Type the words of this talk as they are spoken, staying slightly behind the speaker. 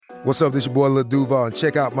What's up, this your boy Lil Duval, and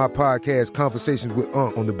check out my podcast, Conversations with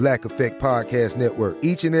Unc, on the Black Effect Podcast Network.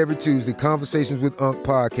 Each and every Tuesday, Conversations with Unc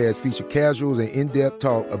podcast feature casuals and in-depth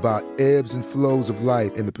talk about ebbs and flows of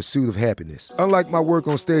life and the pursuit of happiness. Unlike my work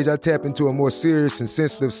on stage, I tap into a more serious and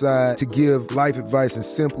sensitive side to give life advice and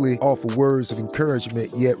simply offer words of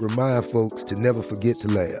encouragement, yet remind folks to never forget to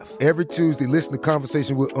laugh. Every Tuesday, listen to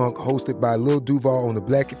Conversations with Unc, hosted by Lil Duval on the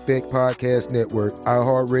Black Effect Podcast Network,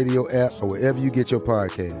 iHeartRadio app, or wherever you get your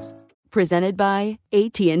podcasts. Presented by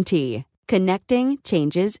AT&T. Connecting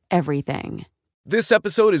changes everything. This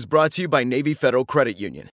episode is brought to you by Navy Federal Credit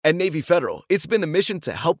Union. At Navy Federal, it's been the mission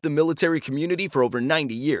to help the military community for over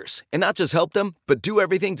 90 years. And not just help them, but do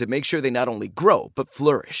everything to make sure they not only grow, but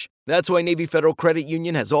flourish. That's why Navy Federal Credit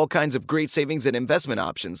Union has all kinds of great savings and investment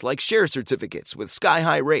options like share certificates with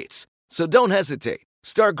sky-high rates. So don't hesitate.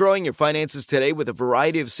 Start growing your finances today with a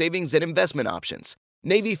variety of savings and investment options.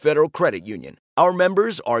 Navy Federal Credit Union. Our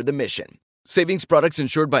members are the mission. Savings products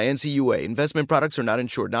insured by NCUA. Investment products are not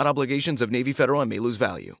insured, not obligations of Navy Federal and may lose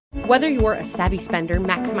value. Whether you're a savvy spender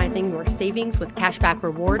maximizing your savings with cashback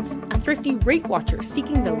rewards, a thrifty rate watcher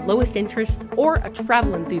seeking the lowest interest, or a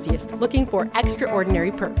travel enthusiast looking for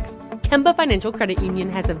extraordinary perks, Kemba Financial Credit Union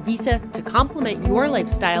has a visa to complement your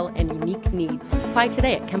lifestyle and unique needs. Apply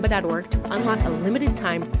today at Kemba.org to unlock a limited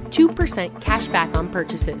time 2% cash back on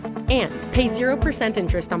purchases and pay 0%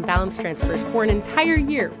 interest on balance transfers for an entire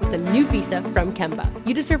year with a new visa from Kemba.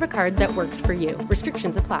 You deserve a card that works for you.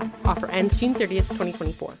 Restrictions apply. Offer ends June 30th,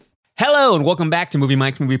 2024. Hello and welcome back to Movie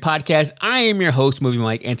Mike's Movie Podcast. I am your host, Movie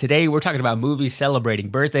Mike, and today we're talking about movies celebrating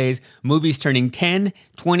birthdays, movies turning 10,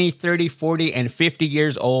 20, 30, 40, and 50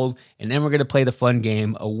 years old, and then we're going to play the fun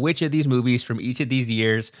game of which of these movies from each of these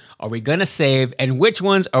years are we going to save, and which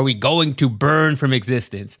ones are we going to burn from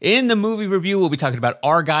existence. In the movie review, we'll be talking about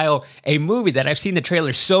Argylle, a movie that I've seen the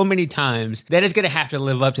trailer so many times that is going to have to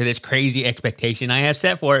live up to this crazy expectation I have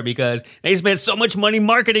set for it because they spent so much money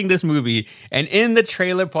marketing this movie. And in the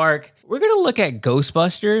trailer park, we're going to look at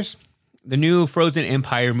Ghostbusters, the new Frozen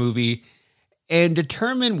Empire movie, and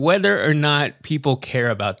determine whether or not people care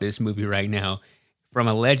about this movie right now. From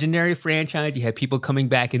a legendary franchise, you have people coming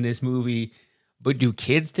back in this movie, but do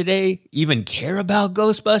kids today even care about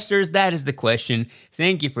Ghostbusters? That is the question.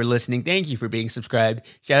 Thank you for listening. Thank you for being subscribed.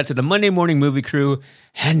 Shout out to the Monday Morning Movie Crew.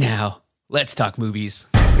 And now, let's talk movies.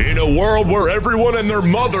 In a world where everyone and their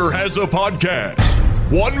mother has a podcast,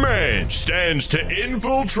 one man stands to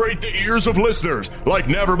infiltrate the ears of listeners like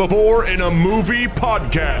never before in a movie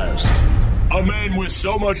podcast. A man with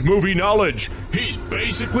so much movie knowledge, he's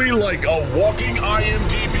basically like a walking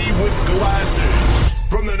IMDb with glasses.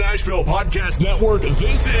 From the Nashville Podcast Network,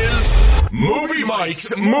 this is Movie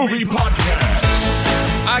Mike's Movie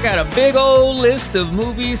Podcast. I got a big old list of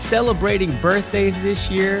movies celebrating birthdays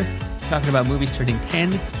this year. Talking about movies turning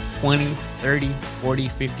 10, 20, 30, 40,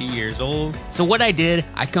 50 years old. So what I did,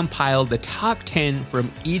 I compiled the top 10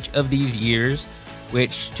 from each of these years,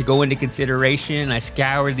 which to go into consideration, I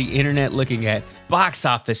scoured the internet looking at box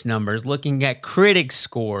office numbers, looking at critic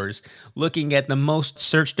scores, looking at the most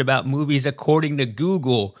searched about movies according to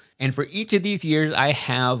Google. And for each of these years, I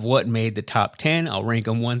have what made the top 10. I'll rank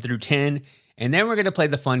them 1 through 10. And then we're going to play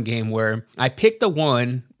the fun game where I pick the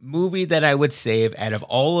one movie that I would save out of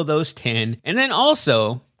all of those 10. And then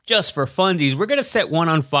also, just for funsies, we're going to set one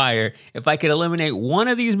on fire. If I could eliminate one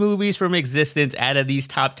of these movies from existence out of these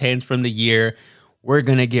top 10s from the year, we're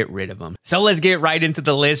going to get rid of them. So let's get right into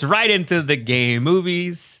the list, right into the game.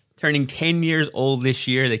 Movies turning 10 years old this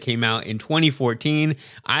year. They came out in 2014.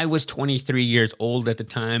 I was 23 years old at the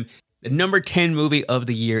time. The number 10 movie of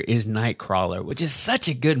the year is Nightcrawler, which is such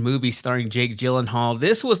a good movie starring Jake Gyllenhaal.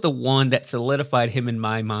 This was the one that solidified him in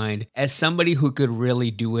my mind as somebody who could really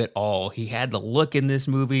do it all. He had the look in this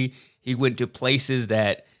movie. He went to places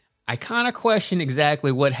that I kind of question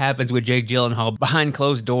exactly what happens with Jake Gyllenhaal behind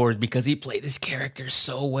closed doors because he played this character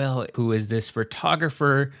so well. Who is this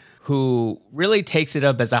photographer who really takes it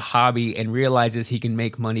up as a hobby and realizes he can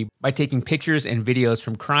make money by taking pictures and videos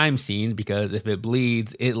from crime scenes because if it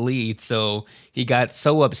bleeds, it leads. So he got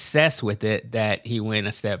so obsessed with it that he went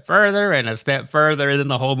a step further and then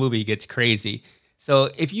the whole movie gets crazy. So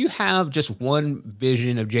if you have just one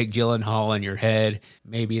vision of Jake Gyllenhaal in your head,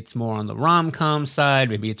 maybe it's more on the rom-com side,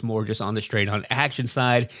 maybe it's more just on the straight-on action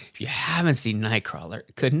side. If you haven't seen Nightcrawler,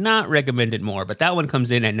 could not recommend it more. But that one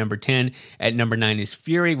comes in at number 10. At number 9 is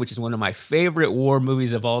Fury, which is one of my favorite war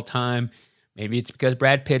movies of all time. Maybe it's because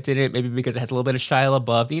Brad Pitt's in it. Maybe because it has a little bit of Shia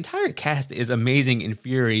LaBeouf. The entire cast is amazing in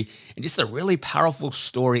Fury and just a really powerful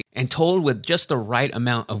story and told with just the right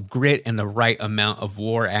amount of grit and the right amount of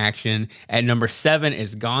war action. At number 7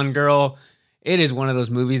 is Gone Girl. It is one of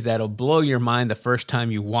those movies that'll blow your mind the first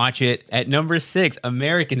time you watch it. At number 6,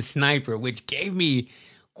 American Sniper, which gave me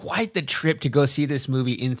quite the trip to go see this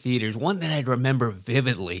movie in theaters, one that I'd remember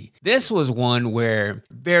vividly. This was one where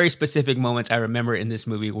very specific moments I remember in this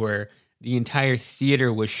movie where the entire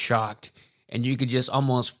theater was shocked and you could just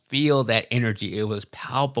almost feel that energy. It was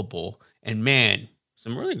palpable. And man,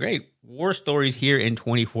 some really great war stories here in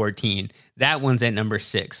 2014. That one's at number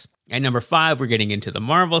 6. At number 5, we're getting into the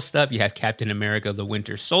Marvel stuff. You have Captain America, the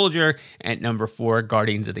Winter Soldier. At number 4,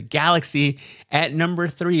 Guardians of the Galaxy. At number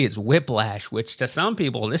 3 is Whiplash, which to some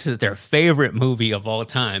people, this is their favorite movie of all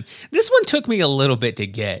time. This one took me a little bit to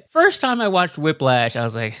get. First time I watched Whiplash, I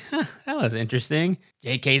was like, that was interesting.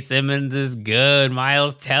 J.K. Simmons is good.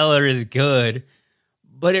 Miles Teller is good.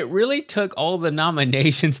 But it really took all the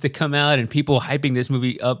nominations to come out and people hyping this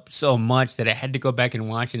movie up so much that I had to go back and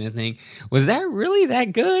watch it and think, was that really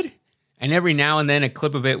that good? And every now and then a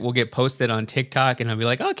clip of it will get posted on TikTok and I'll be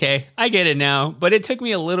like, okay, I get it now. But it took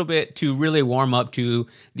me a little bit to really warm up to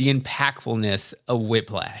the impactfulness of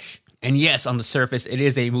Whiplash. And yes, on the surface, it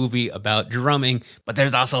is a movie about drumming, but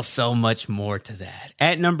there's also so much more to that.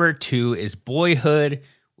 At number 2 is Boyhood,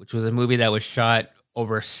 which was a movie that was shot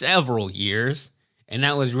over several years. And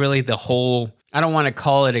that was really the whole, I don't want to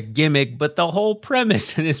call it a gimmick, but the whole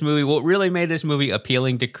premise in this movie, what really made this movie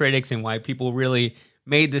appealing to critics and why people really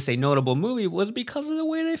made this a notable movie was because of the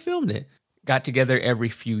way they filmed it. Got together every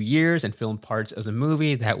few years and filmed parts of the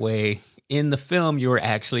movie. That way, in the film, you were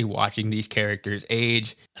actually watching these characters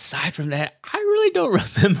age. Aside from that, I really don't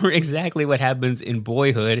remember exactly what happens in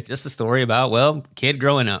Boyhood. Just a story about, well, kid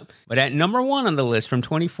growing up. But at number 1 on the list from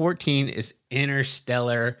 2014 is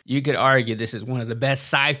Interstellar. You could argue this is one of the best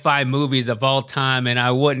sci-fi movies of all time, and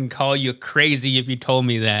I wouldn't call you crazy if you told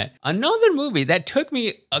me that. Another movie that took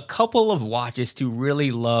me a couple of watches to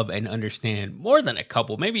really love and understand. More than a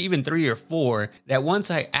couple, maybe even 3 or 4, that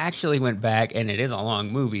once I actually went back, and it is a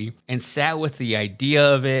long movie, and sat with the idea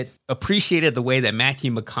of it, appreciated the way that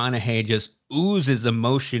Matthew McConaughey just oozes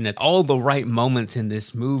emotion at all the right moments in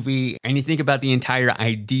this movie. And you think about the entire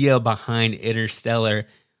idea behind Interstellar,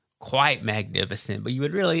 quite magnificent, but you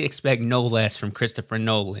would really expect no less from Christopher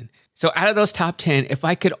Nolan. So out of those top 10, if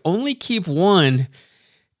I could only keep one,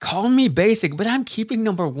 call me basic, but I'm keeping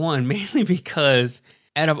number 1 mainly because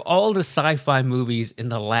out of all the sci-fi movies in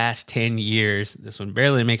the last 10 years, this one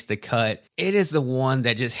barely makes the cut. It is the one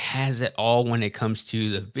that just has it all when it comes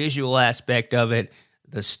to the visual aspect of it,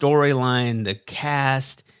 the storyline, the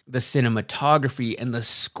cast, the cinematography, and the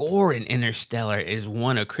score in Interstellar is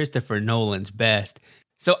one of Christopher Nolan's best.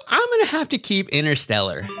 So I'm going to have to keep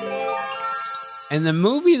Interstellar. And the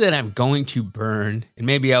movie that I'm going to burn, and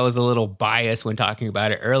maybe I was a little biased when talking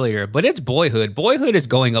about it earlier, but it's Boyhood. Boyhood is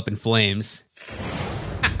going up in flames.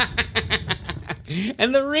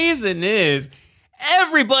 And the reason is,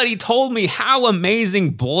 everybody told me how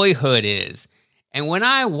amazing Boyhood is. And when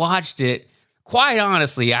I watched it, quite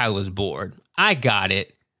honestly, I was bored. I got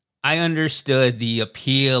it. I understood the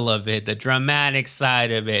appeal of it, the dramatic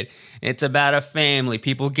side of it. It's about a family,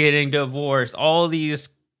 people getting divorced, all these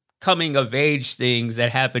coming of age things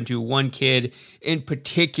that happen to one kid in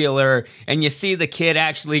particular. And you see the kid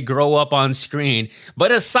actually grow up on screen.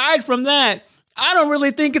 But aside from that, I don't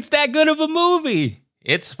really think it's that good of a movie.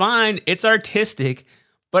 It's fine. It's artistic.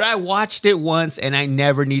 But I watched it once and I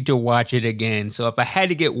never need to watch it again. So if I had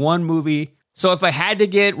to get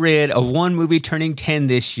rid of one movie turning 10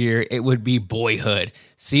 this year, it would be Boyhood.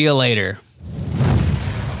 See you later.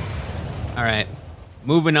 All right.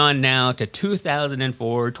 Moving on now to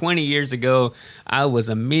 2004, 20 years ago, I was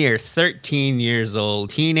a mere 13 years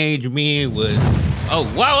old. Teenage me was,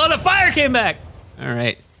 oh, wow, the fire came back. All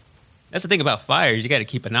right. That's the thing about fires. You got to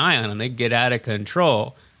keep an eye on them. They get out of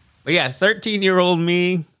control. But yeah, 13-year-old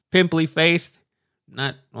me, pimply faced,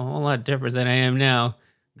 not a whole lot different than I am now.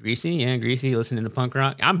 Greasy, listening to punk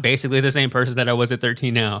rock. I'm basically the same person that I was at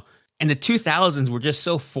 13 now. And the 2000s were just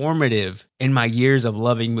so formative in my years of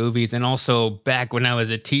loving movies. And also back when I was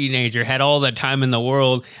a teenager, had all the time in the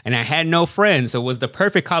world and I had no friends. So it was the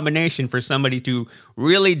perfect combination for somebody to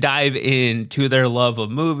really dive into their love of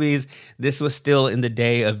movies. This was still in the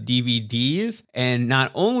day of DVDs, and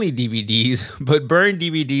not only DVDs, but burned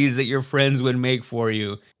DVDs that your friends would make for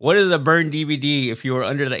you. What is a burned DVD if you were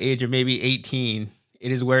under the age of maybe 18?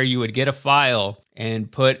 It is where you would get a file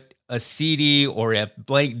and put a CD or a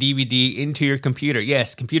blank DVD into your computer.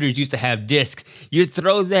 Yes, computers used to have discs. You'd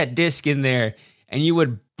throw that disc in there and you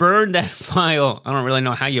would burn that file. I don't really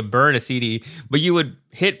know how you burn a CD, but you would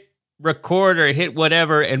hit record or hit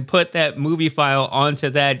whatever and put that movie file onto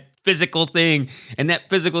that physical thing. And that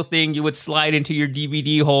physical thing you would slide into your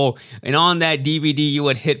DVD hole. And on that DVD, you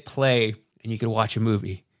would hit play. and you could watch a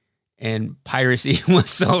movie. And piracy was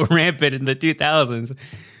so rampant in the 2000s.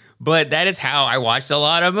 But that is how I watched a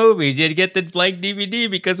lot of movies. You'd get the blank DVD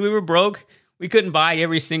because we were broke. We couldn't buy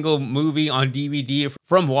every single movie on DVD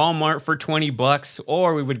from Walmart for $20,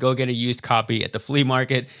 or we would go get a used copy at the flea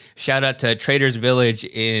market. Shout out to Trader's Village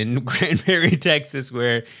in Granbury, Texas,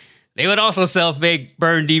 where they would also sell fake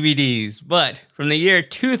burned DVDs. But from the year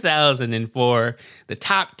 2004, the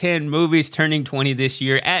top 10 movies turning 20 this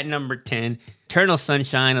year, at number 10, Eternal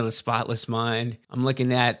Sunshine of the Spotless Mind. I'm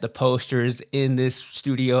looking at the posters in this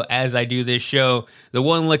studio as I do this show. The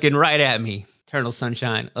one looking right at me, Eternal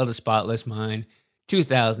Sunshine of the Spotless Mind,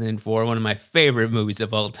 2004, one of my favorite movies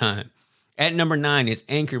of all time. At number 9 is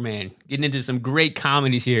Anchorman. Getting into some great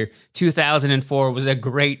comedies here. 2004 was a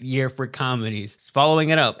great year for comedies.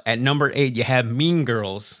 Following it up, at number 8, you have Mean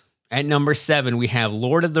Girls. At number 7, we have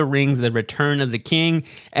Lord of the Rings, The Return of the King.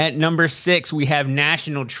 At number 6, we have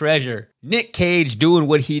National Treasure. Nick Cage doing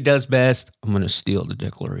what he does best. I'm going to steal the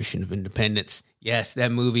Declaration of Independence. Yes,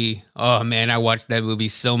 that movie. Oh, man, I watched that movie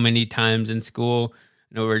so many times in school.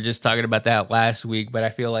 I know we were just talking about that last week, but I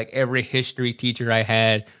feel like every history teacher I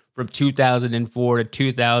had from 2004 to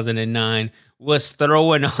 2009 was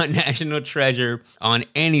throwing on National Treasure on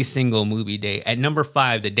any single movie day. At number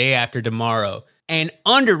 5, The Day After Tomorrow. An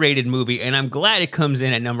underrated movie, and I'm glad it comes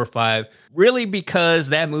in at number 5, really because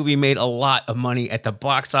that movie made a lot of money at the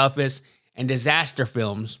box office, and disaster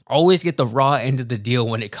films always get the raw end of the deal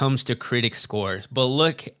when it comes to critic scores. But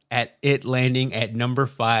look at it landing at number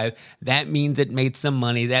 5. That means it made some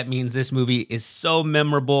money. That means this movie is so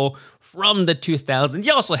memorable from the 2000s.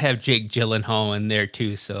 You also have Jake Gyllenhaal in there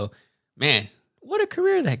too, so man, what a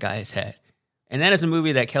career that guy has had. And that is a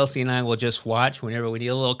movie that Kelsey and I will just watch whenever we need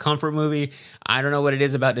a little comfort movie. I don't know what it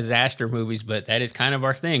is about disaster movies, but that is kind of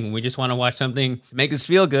our thing. We just want to watch something to make us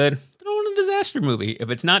feel good. Throw in a disaster movie. If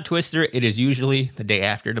it's not Twister, it is usually The Day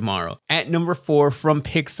After Tomorrow. At number 4, from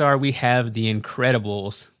Pixar, we have The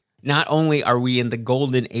Incredibles. Not only are we in the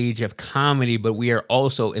golden age of comedy, but we are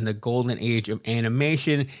also in the golden age of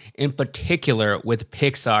animation, in particular with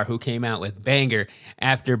Pixar, who came out with banger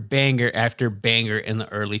after banger after banger in the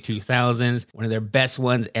early 2000s. One of their best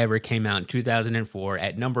ones ever came out in 2004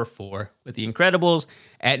 at number 4 with The Incredibles.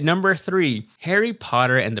 At number 3, Harry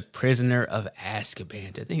Potter and the Prisoner of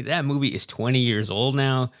Azkaban. I think that movie is 20 years old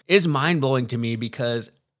now. It's mind-blowing to me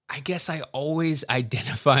because I guess I always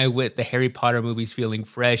identify with the Harry Potter movies feeling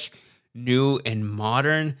fresh, new, and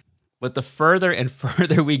modern. But the further and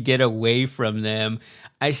further we get away from them,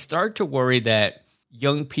 I start to worry that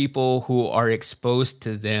young people who are exposed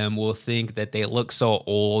to them will think that they look so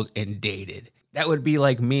old and dated. That would be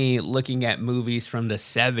like me looking at movies from the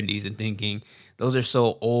 70s and thinking, those are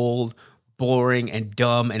so old, boring, and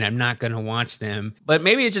dumb, and I'm not going to watch them. But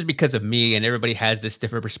maybe it's just because of me and everybody has this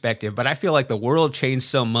different perspective. But I feel like the world changed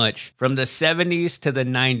so much from the 70s to the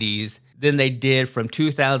 90s than they did from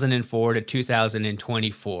 2004 to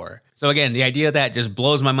 2024. So again, the idea of that just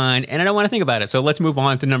blows my mind, and I don't want to think about it. So let's move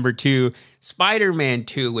on to number 2, Spider-Man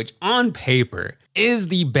 2, which on paper is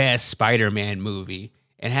the best Spider-Man movie.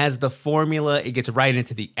 It has the formula. It gets right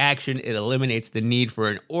into the action. It eliminates the need for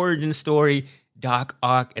an origin story. Doc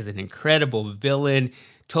Ock as an incredible villain.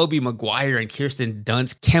 Tobey Maguire and Kirsten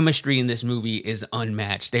Dunst's chemistry in this movie is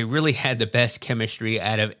unmatched. They really had the best chemistry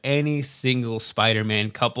out of any single Spider-Man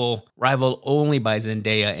couple, rivaled only by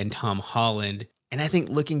Zendaya and Tom Holland. And I think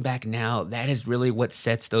looking back now, that is really what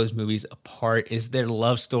sets those movies apart, is their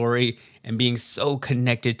love story and being so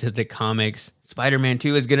connected to the comics. Spider-Man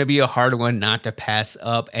 2 is going to be a hard one not to pass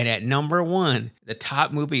up. And at number 1, the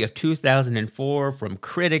top movie of 2004 from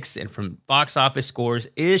critics and from box office scores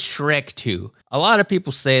is Shrek 2. A lot of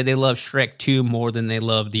people say they love Shrek 2 more than they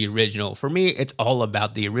love the original. For me, it's all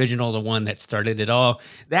about the original, the one that started it all.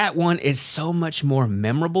 That one is so much more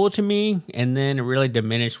memorable to me, and then it really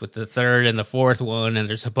diminished with the third and the fourth one, and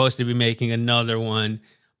they're supposed to be making another one.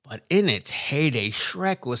 But in its heyday,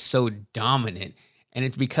 Shrek was so dominant. And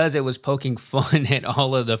it's because it was poking fun at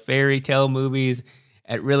all of the fairy tale movies,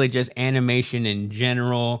 at really just animation in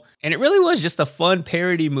general. And it really was just a fun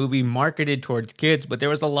parody movie marketed towards kids, but there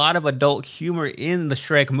was a lot of adult humor in the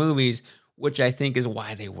Shrek movies, which I think is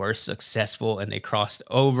why they were successful and they crossed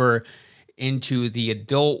over into the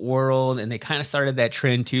adult world. And they kind of started that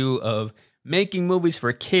trend too of making movies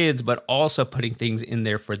for kids, but also putting things in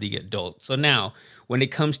there for the adults. So now, when it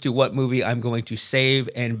comes to what movie I'm going to save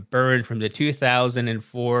and burn from the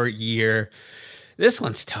 2004 year, this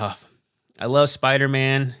one's tough. I love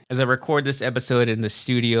Spider-Man. As I record this episode in the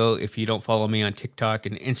studio, if you don't follow me on TikTok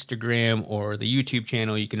and Instagram or the YouTube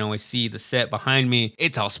channel, you can always see the set behind me.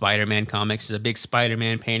 It's all Spider-Man comics. There's a big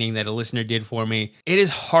Spider-Man painting that a listener did for me. It is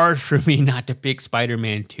hard for me not to pick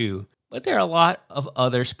Spider-Man 2, but there are a lot of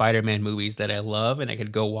other Spider-Man movies that I love and I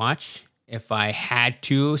could go watch if I had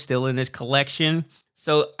to, still in this collection.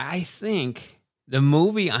 So I think the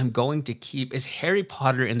movie I'm going to keep is Harry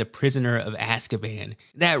Potter and the Prisoner of Azkaban,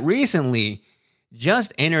 that recently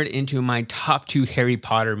just entered into my top 2 Harry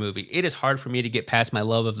Potter movie. It is hard for me to get past my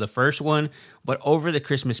love of the first one, but over the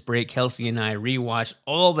Christmas break, Kelsey and I rewatched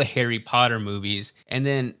all the Harry Potter movies. And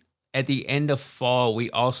then at the end of fall, we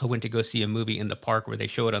also went to go see a movie in the park where they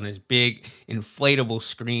show it on this big inflatable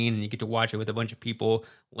screen and you get to watch it with a bunch of people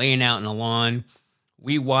laying out in the lawn.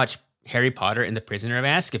 We watched Harry Potter and the Prisoner of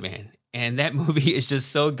Azkaban. And that movie is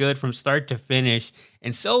just so good from start to finish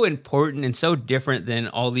and so important and so different than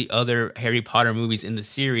all the other Harry Potter movies in the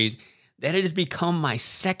series that it has become my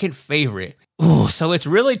second favorite. Ooh, so it's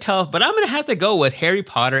really tough, but I'm going to have to go with Harry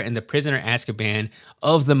Potter and the Prisoner of Azkaban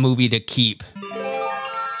of the movie to keep.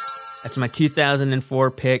 That's my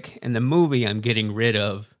 2004 pick, and the movie I'm getting rid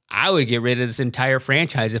of. I would get rid of this entire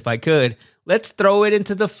franchise if I could. Let's throw it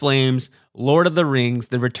into the flames. Lord of the Rings,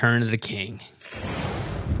 The Return of the King.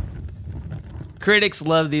 Critics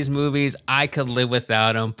love these movies. I could live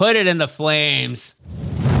without them. Put it in the flames.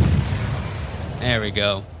 There we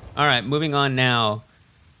go. All right, moving on now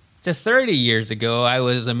to 30 years ago. I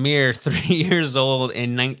was a mere 3 years old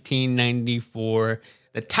in 1994.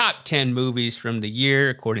 The top 10 movies from the year,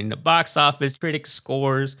 according to box office critics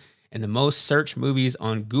scores and the most searched movies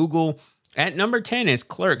on Google. At number 10 is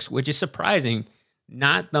Clerks, which is surprising.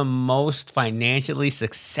 Not the most financially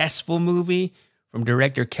successful movie from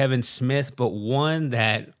director Kevin Smith, but one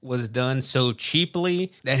that was done so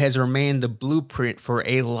cheaply that has remained the blueprint for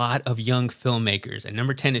a lot of young filmmakers. At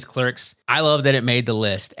number 10 is Clerks. I love that it made the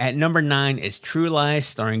list. At number 9 is True Lies,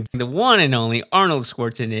 starring the one and only Arnold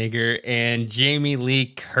Schwarzenegger and Jamie Lee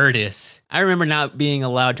Curtis. I remember not being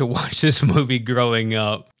allowed to watch this movie growing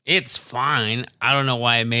up. It's fine. I don't know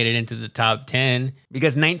why it made it into the top 10,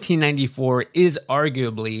 because 1994 is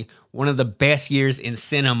arguably one of the best years in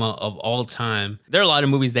cinema of all time. There are a lot of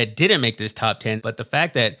movies that didn't make this top 10, but the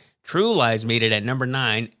fact that True Lies made it at number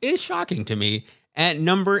 9 is shocking to me. At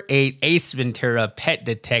number 8, Ace Ventura, Pet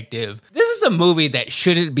Detective. This is a movie that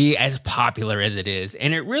shouldn't be as popular as it is,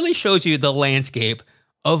 and it really shows you the landscape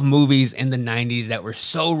of movies in the 90s that were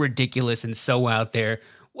so ridiculous and so out there.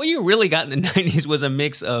 What you really got in the 90s was a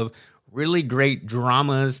mix of really great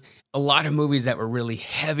dramas, a lot of movies that were really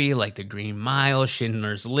heavy, like The Green Mile,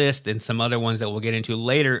 Schindler's List, and some other ones that we'll get into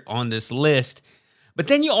later on this list. But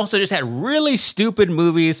then you also just had really stupid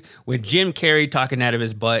movies with Jim Carrey talking out of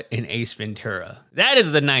his butt in Ace Ventura. That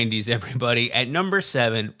is the 90s, everybody. At number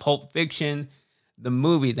 7, Pulp Fiction, the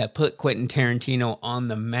movie that put Quentin Tarantino on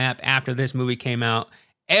the map. After this movie came out,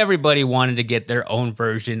 everybody wanted to get their own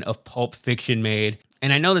version of Pulp Fiction made.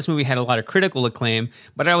 And I know this movie had a lot of critical acclaim,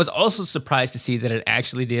 but I was also surprised to see that it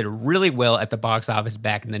actually did really well at the box office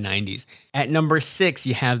back in the 90s. At number 6,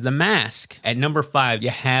 you have The Mask. At number 5, you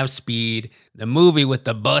have Speed, the movie with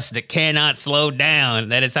the bus that cannot slow down.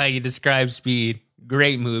 That is how you describe Speed.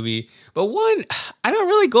 Great movie. But one, I don't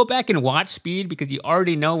really go back and watch Speed because you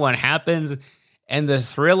already know what happens and the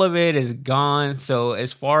thrill of it is gone. So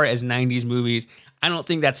as far as 90s movies, I don't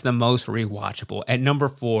think that's the most rewatchable. At number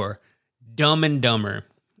 4, Dumb and Dumber,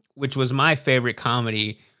 which was my favorite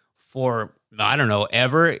comedy for, I don't know,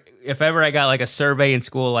 ever. If ever I got like a survey in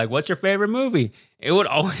school, like, what's your favorite movie? It would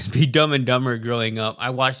always be Dumb and Dumber growing up.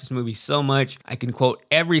 I watched this movie so much. I can quote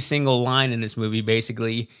every single line in this movie,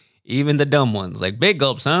 basically, even the dumb ones, like big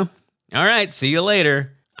gulps, huh? All right, see you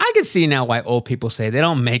later. I can see now why old people say they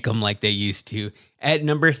don't make them like they used to. At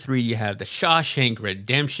number 3, you have The Shawshank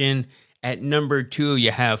Redemption. At number 2,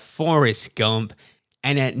 you have Forrest Gump.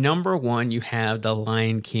 And at number 1, you have The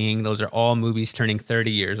Lion King. Those are all movies turning 30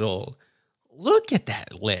 years old. Look at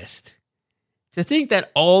that list. To think that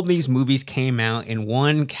all these movies came out in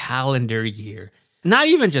one calendar year. Not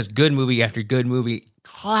even just good movie after good movie,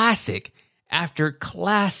 classic after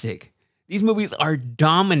classic. These movies are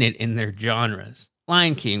dominant in their genres.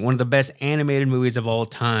 Lion King, one of the best animated movies of all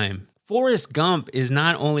time. Forrest Gump is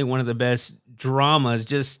not only one of the best dramas,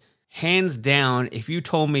 just hands down, if you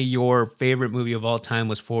told me your favorite movie of all time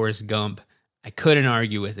was Forrest Gump, I couldn't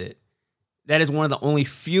argue with it. That is one of the only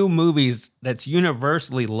few movies that's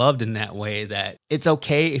universally loved in that way, that it's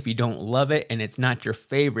okay if you don't love it and it's not your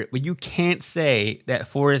favorite, but you can't say that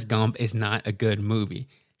Forrest Gump is not a good movie.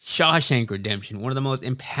 Shawshank Redemption, one of the most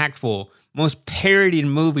impactful most parodied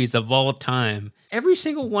movies of all time. Every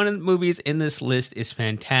single one of the movies in this list is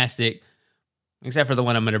fantastic, except for the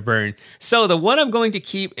one I'm going to burn. So the one I'm going to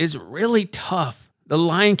keep is really tough. The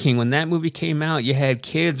Lion King, when that movie came out, you had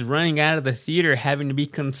kids running out of the theater having to be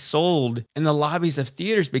consoled in the lobbies of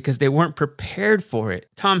theaters because they weren't prepared for it.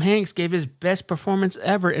 Tom Hanks gave his best performance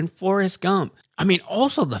ever in Forrest Gump. I mean,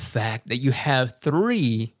 also the fact that you have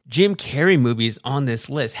 3 Jim Carrey movies on this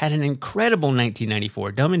list had an incredible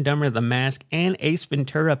 1994, Dumb and Dumber, The Mask, and Ace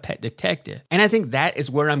Ventura, Pet Detective. And I think that is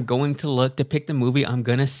where I'm going to look to pick the movie I'm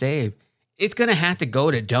going to save. It's going to have to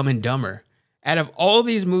go to Dumb and Dumber. Out of all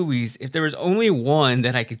these movies, if there was only one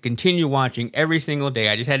that I could continue watching every single day,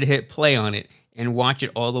 I just had to hit play on it and watch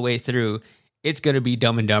it all the way through, it's going to be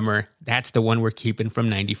Dumb and Dumber. That's the one we're keeping from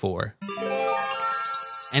 94.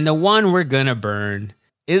 And the one we're going to burn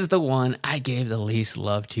is the one I gave the least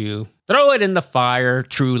love to. Throw it in the fire,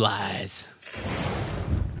 True Lies.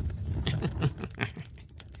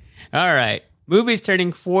 All right. Movies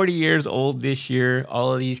turning 40 years old this year.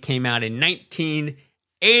 All of these came out in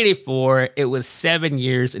 1984. It was 7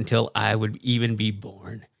 years until I would even be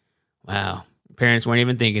born. Wow. Parents weren't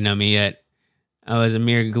even thinking of me yet. I was a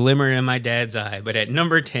mere glimmer in my dad's eye. But at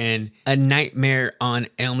number 10, A Nightmare on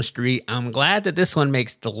Elm Street. I'm glad that this one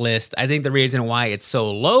makes the list. I think the reason why it's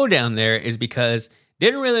so low down there is because it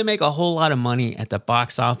didn't really make a whole lot of money at the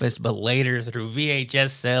box office, but later through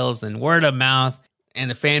VHS sales and word of mouth, and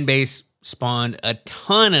the fan base spawned a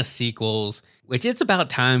ton of sequels, which it's about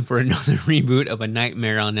time for another reboot of A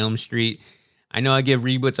Nightmare on Elm Street. I know I give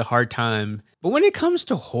reboots a hard time, but when it comes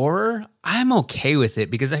to horror, I'm okay with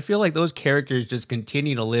it because I feel like those characters just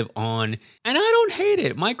continue to live on, and I don't hate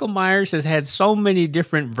it. Michael Myers has had so many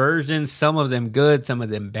different versions, some of them good, some of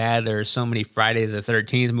them bad. There are so many Friday the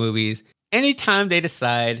 13th movies. Anytime they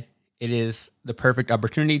decide it is the perfect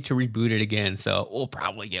opportunity to reboot it again, so we'll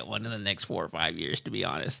probably get one in the next 4 or 5 years, to be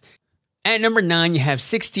honest. At number 9, you have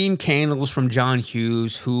 16 Candles from John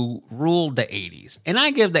Hughes, who ruled the 80s. And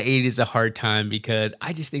I give the 80s a hard time because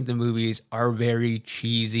I just think the movies are very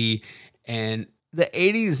cheesy. And the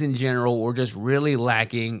 80s in general were just really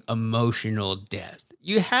lacking emotional depth.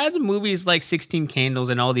 You had movies like 16 Candles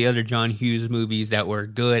and all the other John Hughes movies that were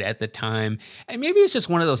good at the time. And maybe it's just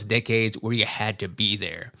one of those decades where you had to be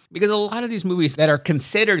there. Because a lot of these movies that are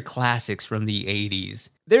considered classics from the 80s,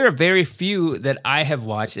 there are very few that I have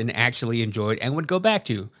watched and actually enjoyed and would go back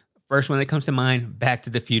to. First one that comes to mind, Back to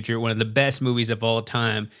the Future, one of the best movies of all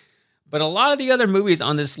time. But a lot of the other movies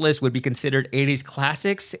on this list would be considered 80s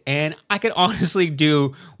classics, and I could honestly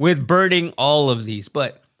do with burning all of these.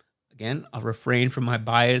 But again, I'll refrain from my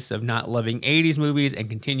bias of not loving 80s movies and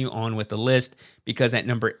continue on with the list, because at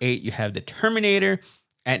number 8, you have The Terminator.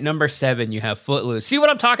 At number 7, you have Footloose. See what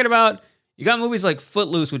I'm talking about? You got movies like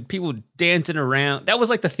Footloose with people dancing around. That was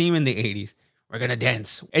like the theme in the 80s. We're going to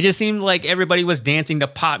dance. It just seemed like everybody was dancing to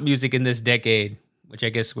pop music in this decade, which I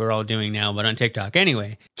guess we're all doing now, but on TikTok.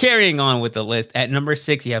 Anyway, carrying on with the list. At number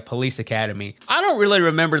 6, you have Police Academy. I don't really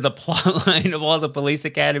remember the plot line of all the Police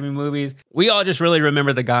Academy movies. We all just really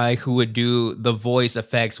remember the guy who would do the voice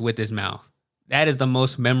effects with his mouth. That is the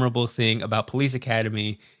most memorable thing about Police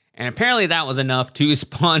Academy. And apparently that was enough to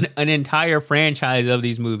spawn an entire franchise of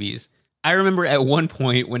these movies. I remember at one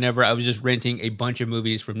point, whenever I was just renting a bunch of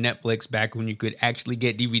movies from Netflix back when you could actually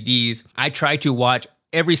get DVDs, I tried to watch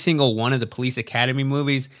every single one of the Police Academy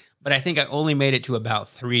movies, but I think I only made it to about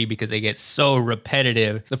 3 because they get so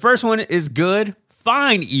repetitive. The first one is good,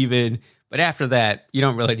 fine even, but after that, you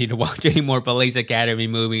don't really need to watch any more Police Academy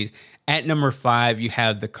movies. At number 5, you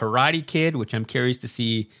have The Karate Kid, which I'm curious to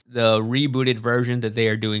see the rebooted version that they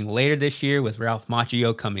are doing later this year with Ralph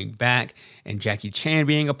Macchio coming back and Jackie Chan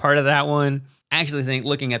being a part of that one. I actually think,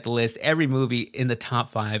 looking at the list, every movie in the top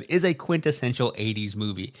 5 is a quintessential 80s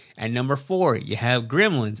movie. At number 4, you have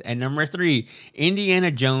Gremlins. At number 3,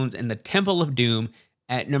 Indiana Jones and the Temple of Doom.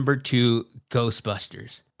 At number 2,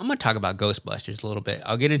 Ghostbusters. I'm going to talk about Ghostbusters a little bit.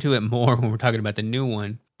 I'll get into it more when we're talking about the new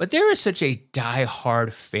one. But there is such a die-hard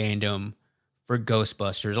fandom for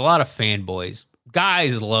Ghostbusters. A lot of fanboys.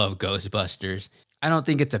 Guys love Ghostbusters. I don't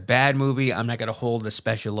think it's a bad movie. I'm not going to hold the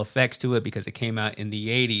special effects to it because it came out in the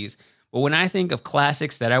 80s. But when I think of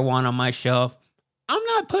classics that I want on my shelf, I'm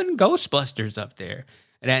not putting Ghostbusters up there.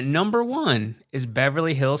 And at number 1 is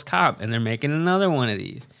Beverly Hills Cop, and they're making another one of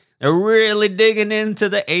these. They're really digging into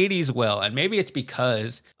the 80s well, and maybe it's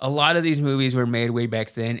because a lot of these movies were made way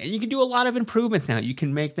back then, and you can do a lot of improvements now. You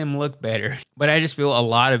can make them look better. But I just feel a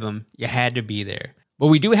lot of them, you had to be there. But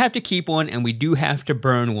we do have to keep one, and we do have to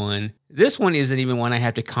burn one. This one isn't even one I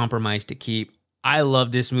have to compromise to keep. I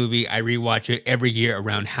love this movie. I rewatch it every year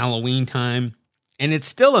around Halloween time, and it's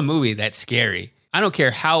still a movie that's scary. I don't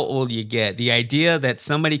care how old you get. The idea that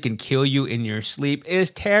somebody can kill you in your sleep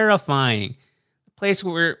is terrifying. The place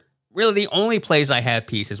where really the only place I have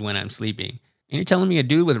peace is when I'm sleeping. And you're telling me a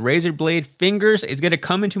dude with razor blade fingers is going to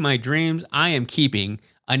come into my dreams? I am keeping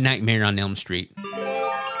A Nightmare on Elm Street.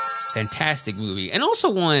 Fantastic movie. And also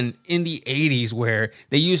one in the 80s where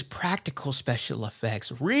they used practical special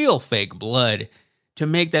effects, real fake blood, to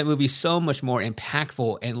make that movie so much more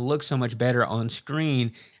impactful and look so much better on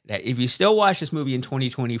screen that if you still watch this movie in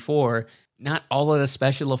 2024, not all of the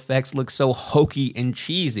special effects look so hokey and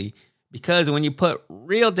cheesy. Because when you put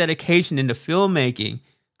real dedication into filmmaking,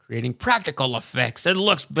 creating practical effects, it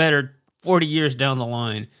looks better 40 years down the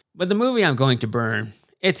line. But the movie I'm going to burn,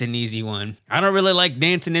 it's an easy one. I don't really like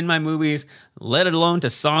dancing in my movies, let alone to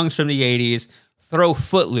songs from the 80s. Throw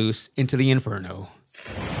Footloose into the Inferno.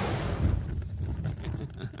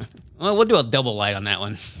 Well, we'll do a double light on that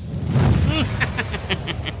one.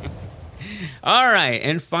 All right,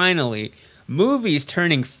 and finally, movies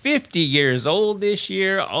turning 50 years old this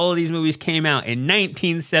year. All of these movies came out in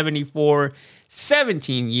 1974,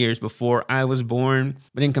 17 years before I was born.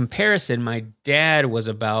 But in comparison, my dad was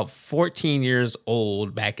about 14 years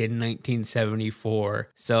old back in 1974.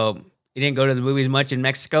 So he didn't go to the movies much in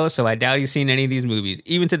Mexico, so I doubt he's seen any of these movies.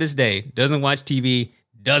 Even to this day, doesn't watch TV,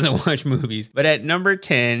 doesn't watch movies. But at number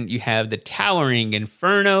 10, you have The Towering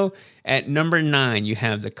Inferno. At number 9, you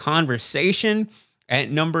have The Conversation. At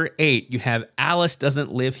number 8, you have Alice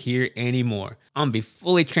Doesn't Live Here Anymore. I'm gonna be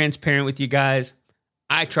fully transparent with you guys.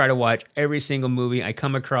 I try to watch every single movie I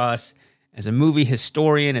come across as a movie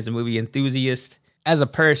historian, as a movie enthusiast, as a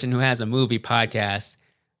person who has a movie podcast.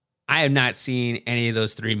 I have not seen any of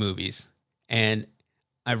those 3 movies. And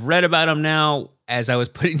I've read about them now as I was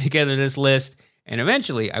putting together this list. And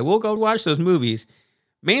eventually I will go watch those movies,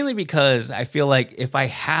 mainly because I feel like if I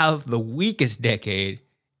have the weakest decade,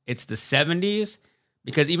 it's the 70s.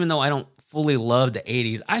 Because even though I don't fully love the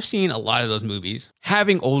 80s, I've seen a lot of those movies.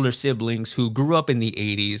 Having older siblings who grew up in the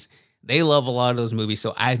 80s, they love a lot of those movies,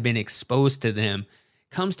 so I've been exposed to them.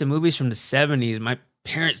 Comes to movies from the 70s, my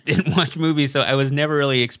parents didn't watch movies, so I was never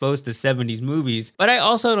really exposed to 70s movies. But I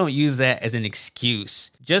also don't use that as an excuse.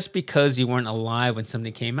 Just because you weren't alive when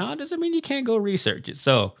something came out doesn't mean you can't go research it.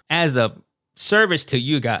 So as a service to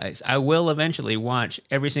you guys, I will eventually watch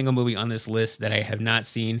every single movie on this list that I have not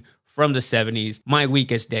seen from the 70s, my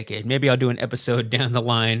weakest decade. Maybe I'll do an episode down the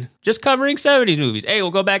line just covering 70s movies. Hey,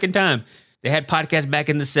 we'll go back in time. They had podcasts back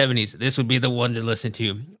in the 70s. This would be the one to listen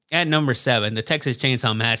to. At number 7, The Texas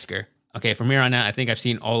Chainsaw Massacre. Okay, from here on out, I think I've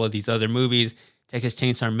seen all of these other movies. Texas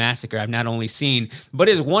Chainsaw Massacre I've not only seen, but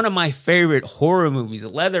is one of my favorite horror movies.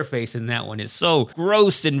 Leatherface in that one is so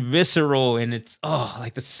gross and visceral, and it's,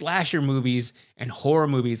 like the slasher movies and horror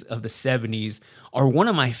movies of the 70s are one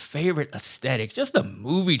of my favorite aesthetics. Just the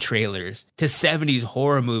movie trailers to 70s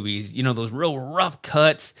horror movies, you know, those real rough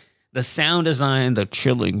cuts, the sound design, the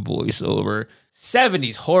chilling voiceover.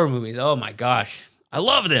 70s horror movies, oh my gosh, I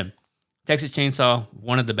love them. Texas Chainsaw,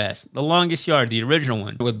 one of the best. The Longest Yard, the original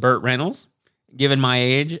one with Burt Reynolds. Given my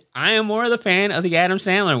age, I am more of the fan of the Adam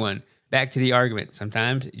Sandler one. Back to the argument.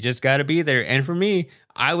 Sometimes you just got to be there. And for me,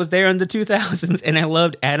 I was there in the 2000s and I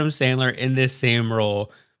loved Adam Sandler in this same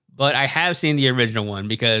role. But I have seen the original one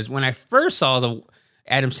because when I first saw the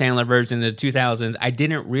Adam Sandler version in the 2000s, I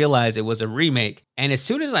didn't realize it was a remake. And as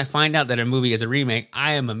soon as I find out that a movie is a remake,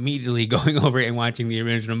 I am immediately going over and watching the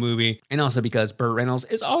original movie. And also because Burt Reynolds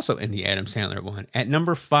is also in the Adam Sandler one. At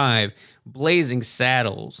number 5, Blazing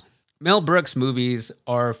Saddles. Mel Brooks movies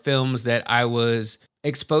are films that I was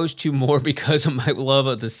exposed to more because of my love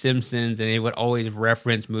of The Simpsons, and they would always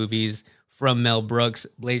reference movies from Mel Brooks,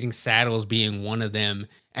 Blazing Saddles being one of them.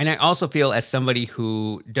 And I also feel as somebody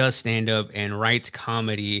who does stand-up and writes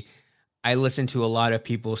comedy, I listen to a lot of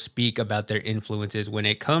people speak about their influences when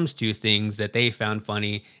it comes to things that they found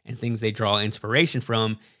funny and things they draw inspiration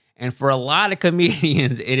from. And for a lot of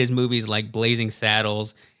comedians, it is movies like Blazing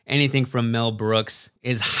Saddles. Anything from Mel Brooks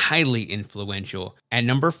is highly influential. At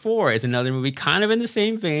number 4 is another movie kind of in the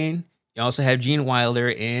same vein. You also have Gene Wilder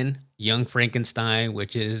in Young Frankenstein,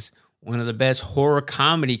 which is one of the best horror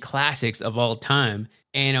comedy classics of all time.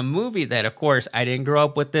 And a movie that, of course, I didn't grow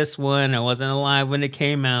up with this one. I wasn't alive when it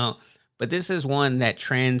came out. But this is one that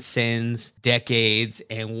transcends decades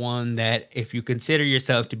and one that if you consider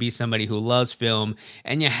yourself to be somebody who loves film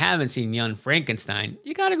and you haven't seen Young Frankenstein,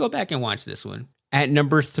 you got to go back and watch this one. At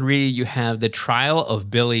number 3, you have The Trial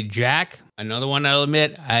of Billy Jack. Another one I'll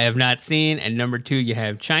admit I have not seen. At number 2, you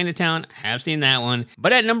have Chinatown. I have seen that one.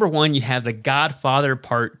 But at number 1, you have The Godfather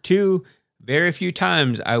Part 2. Very few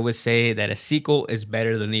times I would say that a sequel is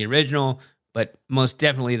better than the original, but most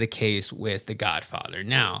definitely the case with The Godfather.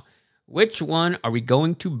 Now, Which one are we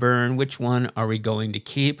going to burn? Which one are we going to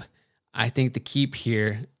keep? I think the keep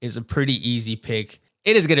here is a pretty easy pick.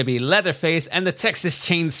 It is going to be Leatherface and the Texas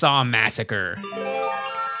Chainsaw Massacre.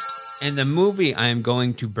 And the movie I am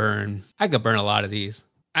going to burn, I could burn a lot of these.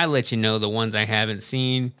 I'll let you know the ones I haven't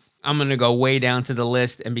seen. I'm going to go way down to the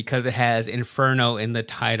list, and because it has Inferno in the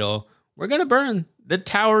title, we're going to burn the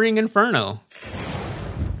Towering Inferno.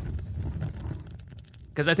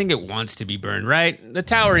 Because I think it wants to be burned, right? The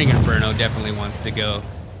Towering Inferno definitely wants to go.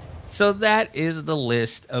 So that is the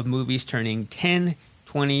list of movies turning 10,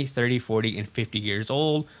 20, 30, 40, and 50 years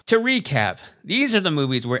old. To recap, these are the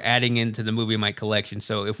movies we're adding into the Movie Mike collection.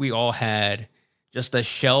 So if we all had just a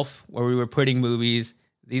shelf where we were putting movies,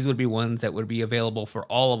 these would be ones that would be available for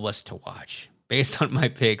all of us to watch. Based on my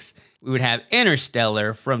picks, we would have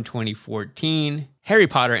Interstellar from 2014, Harry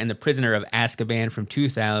Potter and the Prisoner of Azkaban from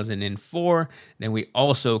 2004. Then we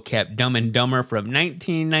also kept Dumb and Dumber from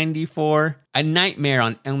 1994, A Nightmare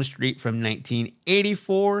on Elm Street from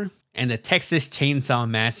 1984, and the Texas Chainsaw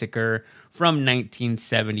Massacre from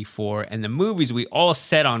 1974. And the movies we all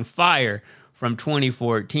set on fire from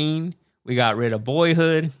 2014, we got rid of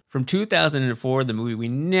Boyhood. From 2004, the movie we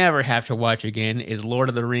never have to watch again is Lord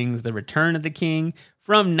of the Rings, The Return of the King.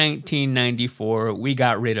 From 1994, we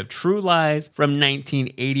got rid of True Lies. From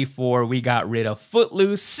 1984, we got rid of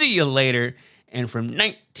Footloose, See You Later. And from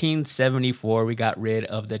 1974, we got rid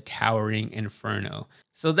of The Towering Inferno.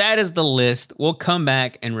 So that is the list. We'll come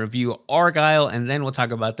back and review Argylle, and then we'll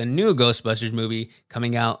talk about the new Ghostbusters movie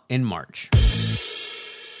coming out in March.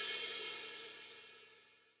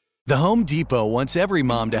 The Home Depot wants every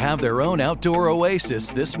mom to have their own outdoor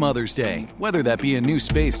oasis this Mother's Day, whether that be a new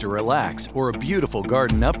space to relax or a beautiful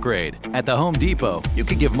garden upgrade. At the Home Depot, you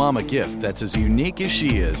can give mom a gift that's as unique as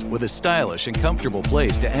she is, with a stylish and comfortable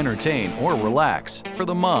place to entertain or relax for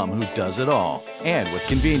the mom who does it all. And with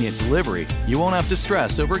convenient delivery, you won't have to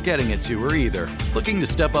stress over getting it to her either. Looking to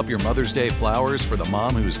step up your Mother's Day flowers for the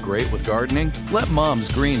mom who's great with gardening? Let Mom's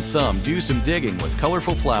green thumb do some digging with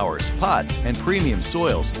colorful flowers, pots, and premium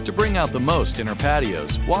soils to bring out the most in her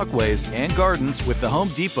patios, walkways, and gardens with the Home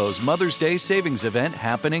Depot's Mother's Day Savings Event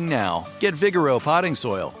happening now. Get Vigoro potting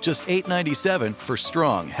soil, just $8.97 for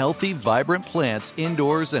strong, healthy, vibrant plants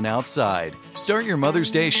indoors and outside. Start your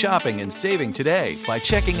Mother's Day shopping and saving today by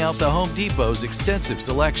checking out the Home Depot's extensive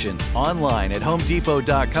selection online at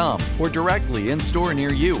homedepot.com or directly in-store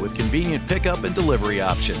near you with convenient pickup and delivery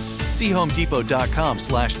options. See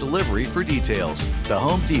homedepot.com/delivery for details. The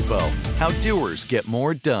Home Depot, how doers get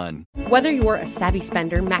more done. Whether you're a savvy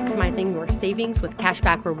spender maximizing your savings with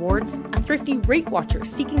cashback rewards, a thrifty rate watcher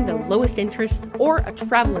seeking the lowest interest, or a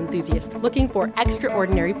travel enthusiast looking for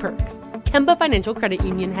extraordinary perks, Kemba Financial Credit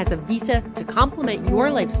Union has a visa to complement your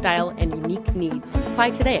lifestyle and unique needs. Apply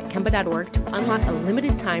today at Kemba.org to unlock a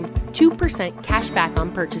limited time 2% cash back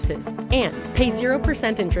on purchases and pay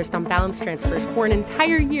 0% interest on balance transfers for an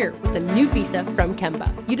entire year with a new visa from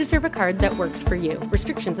Kemba. You deserve a card that works for you.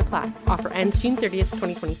 Restrictions apply. Offer ends June 30th,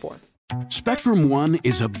 2024. Spectrum One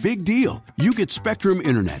is a big deal. You get Spectrum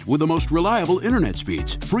Internet with the most reliable internet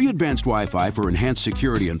speeds, free advanced Wi-Fi for enhanced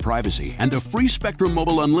security and privacy, and a free Spectrum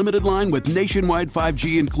Mobile Unlimited line with nationwide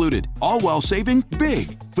 5G included, all while saving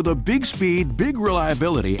big. For the big speed, big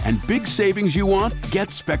reliability, and big savings you want,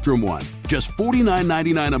 get Spectrum One. Just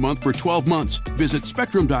 $49.99 a month for 12 months. Visit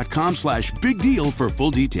spectrum.com/big deal for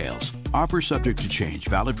full details. Offer subject to change.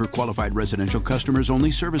 Valid for qualified residential customers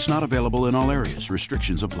only. Service not available in all areas.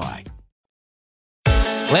 Restrictions apply.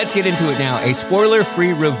 Let's get into it now. A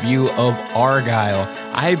spoiler-free review of Argylle.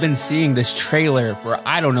 I've been seeing this trailer for,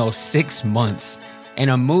 6 months. And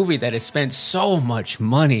a movie that has spent so much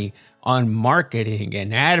money on marketing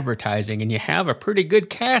and advertising. And you have a pretty good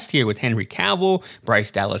cast here with Henry Cavill,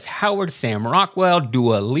 Bryce Dallas Howard, Sam Rockwell,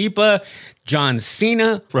 Dua Lipa, John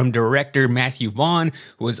Cena from director Matthew Vaughn,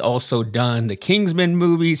 who has also done the Kingsman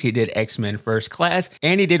movies. He did X-Men First Class,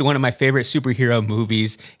 and he did one of my favorite superhero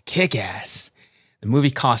movies, Kick-Ass. The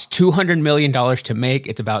movie cost $200 million to make.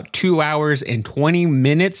 It's about 2 hours and 20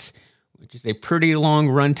 minutes, which is a pretty long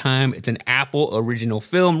runtime. It's an Apple original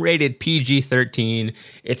film rated PG-13.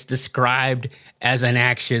 It's described as an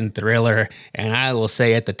action thriller. And I will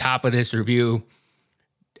say at the top of this review,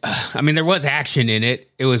 there was action in it.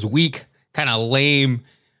 It was weak, kind of lame,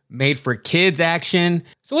 made for kids action.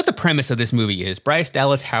 So what the premise of this movie is, Bryce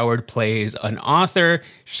Dallas Howard plays an author.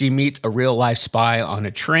 She meets a real life spy on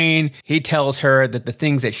a train. He tells her that the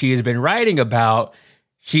things that she has been writing about,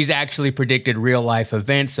 she's actually predicted real life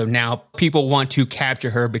events. So now people want to capture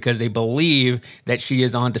her because they believe that she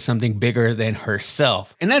is onto something bigger than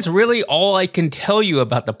herself. And that's really all I can tell you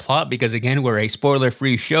about the plot because, again, we're a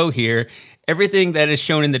spoiler-free show here. everything that is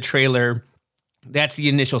shown in the trailer, that's the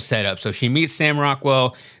initial setup. So she meets Sam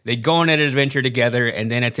Rockwell, they go on an adventure together,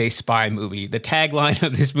 and then it's a spy movie. The tagline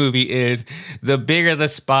of this movie is, the bigger the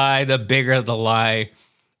spy, the bigger the lie.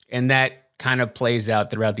 And that kind of plays out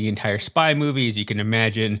throughout the entire spy movie, as you can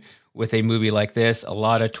imagine. With a movie like this, a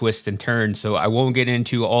lot of twists and turns, so I won't get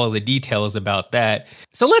into all the details about that.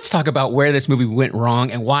 So let's talk about where this movie went wrong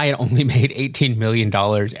and why it only made $18 million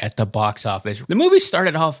at the box office. The movie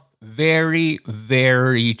started off very,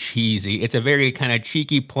 very cheesy. It's a very kind of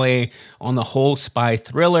cheeky play on the whole spy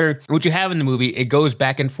thriller. What you have in the movie, it goes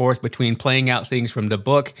back and forth between playing out things from the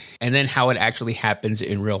book and then how it actually happens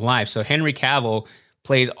in real life. So Henry Cavill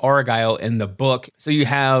plays Argylle in the book. So you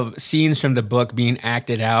have scenes from the book being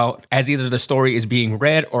acted out as either the story is being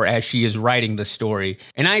read or as she is writing the story.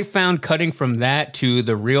 And I found cutting from that to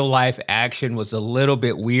the real life action was a little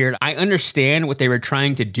bit weird. I understand what they were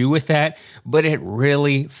trying to do with that, but it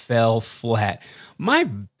really fell flat. My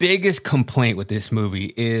biggest complaint with this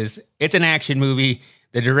movie is it's an action movie.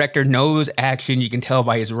 The director knows action, you can tell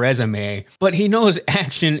by his resume, but he knows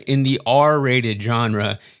action in the R-rated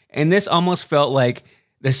genre. And this almost felt like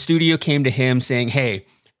the studio came to him saying, hey,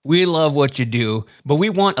 we love what you do, but we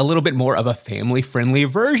want a little bit more of a family-friendly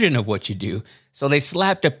version of what you do. So they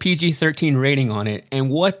slapped a PG-13 rating on it. And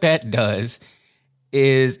what that does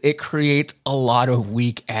is it creates a lot of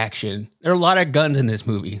weak action. There are a lot of guns in this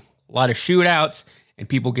movie, a lot of shootouts and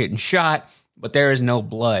people getting shot, but there is no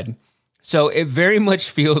blood. So it very much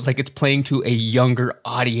feels like it's playing to a younger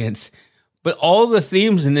audience. But all the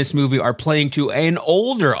themes in this movie are playing to an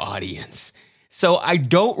older audience. So I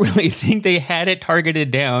don't really think they had it targeted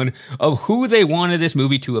down of who they wanted this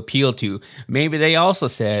movie to appeal to. Maybe they also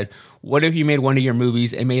said, what if you made one of your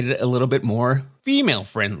movies and made it a little bit more female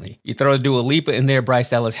friendly? You throw Dua Lipa in there, Bryce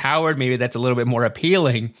Dallas Howard, maybe that's a little bit more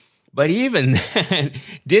appealing. But even that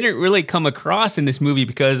didn't really come across in this movie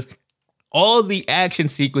because all of the action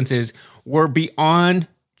sequences were beyond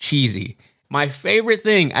cheesy. My favorite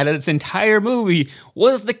thing out of this entire movie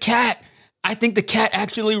was the cat. I think the cat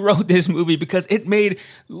actually wrote this movie because it made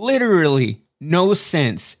literally no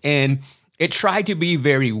sense. And it tried to be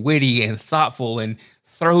very witty and thoughtful and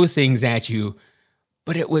throw things at you,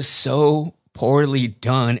 but it was so poorly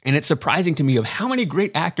done. And it's surprising to me of how many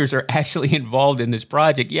great actors are actually involved in this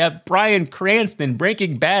project. You have Bryan Cranston,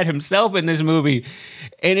 Breaking Bad himself in this movie.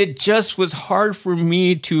 And it just was hard for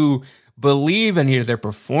me to believe any of their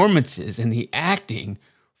performances, and the acting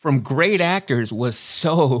from great actors was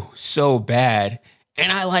so bad.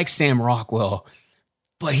 And I like Sam Rockwell,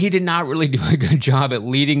 but he did not really do a good job at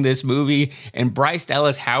leading this movie. And Bryce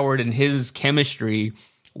Dallas Howard and his chemistry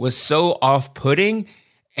was so off-putting.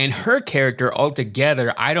 And her character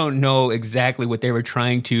altogether, I don't know exactly what they were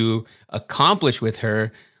trying to accomplish with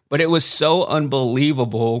her, but it was so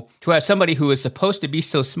unbelievable to have somebody who is supposed to be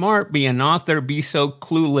so smart, be an author, be so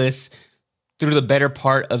clueless through the better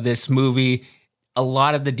part of this movie. A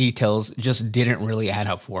lot of the details just didn't really add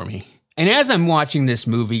up for me. And as I'm watching this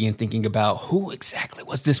movie and thinking about who exactly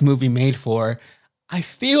was this movie made for, I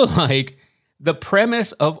feel like the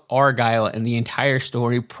premise of Argylle and the entire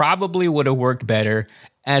story probably would have worked better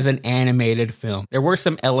as an animated film. There were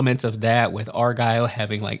some elements of that with Argylle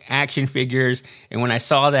having like action figures. And when I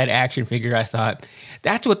saw that action figure, I thought,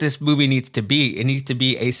 that's what this movie needs to be. It needs to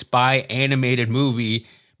be a spy animated movie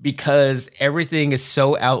because everything is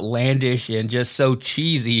so outlandish and just so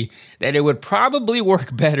cheesy that it would probably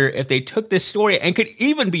work better if they took this story and could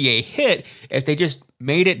even be a hit if they just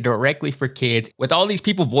made it directly for kids. With all these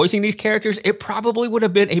people voicing these characters, it probably would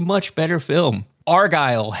have been a much better film.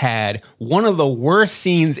 Argylle had one of the worst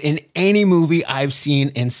scenes in any movie I've seen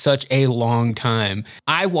in such a long time.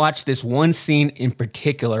 I watched this one scene in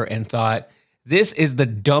particular and thought, this is the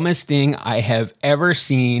dumbest thing I have ever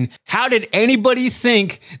seen. How did anybody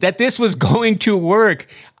think that this was going to work?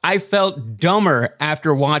 I felt dumber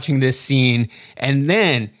after watching this scene. And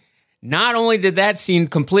then not only did that scene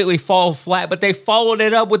completely fall flat, but they followed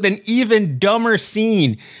it up with an even dumber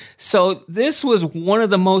scene. So this was one of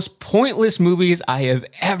the most pointless movies I have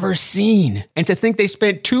ever seen. And to think they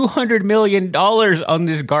spent $200 million on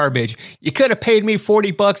this garbage, you could have paid me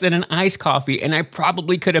 $40 and an iced coffee, and I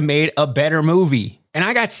probably could have made a better movie. And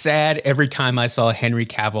I got sad every time I saw Henry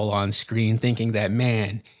Cavill on screen, thinking that,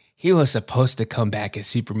 man, he was supposed to come back as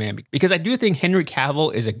Superman, because I do think Henry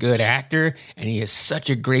Cavill is a good actor and he is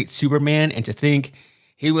such a great Superman. And to think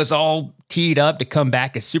he was all teed up to come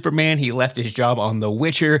back as Superman, he left his job on The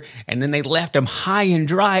Witcher and then they left him high and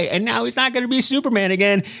dry. And now he's not going to be Superman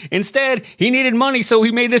again. Instead, he needed money, so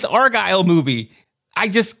he made this Argylle movie. I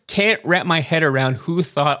just can't wrap my head around who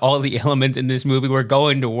thought all the elements in this movie were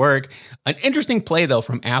going to work. An interesting play, though,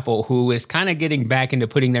 from Apple, who is kind of getting back into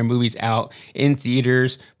putting their movies out in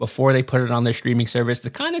theaters before they put it on their streaming service to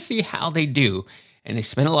kind of see how they do. And they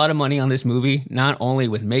spent a lot of money on this movie, not only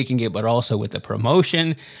with making it, but also with the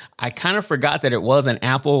promotion. I kind of forgot that it was an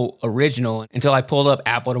Apple original until I pulled up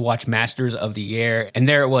Apple to watch Masters of the Air. And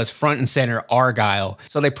there it was, front and center, Argylle.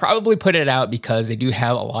 So they probably put it out because they do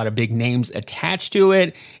have a lot of big names attached to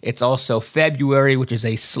it. It's also February, which is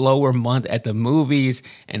a slower month at the movies.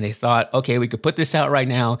 And they thought, okay, we could put this out right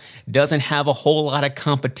now. Doesn't have a whole lot of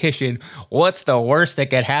competition. What's the worst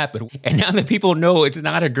that could happen? And now that people know it's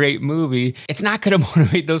not a great movie, it's not going to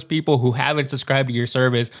motivate those people who haven't subscribed to your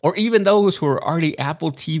service, or even those who are already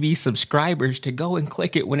Apple TV subscribers, to go and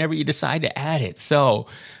click it whenever you decide to add it. So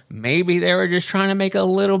maybe they were just trying to make a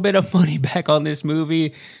little bit of money back on this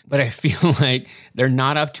movie, but I feel like they're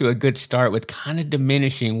not up to a good start with kind of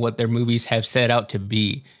diminishing what their movies have set out to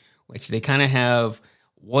be, which they kind of have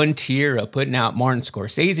one tier of putting out Martin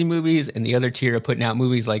Scorsese movies and the other tier of putting out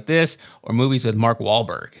movies like this or movies with Mark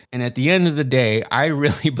Wahlberg. And at the end of the day, I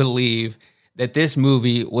really believe that this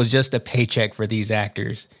movie was just a paycheck for these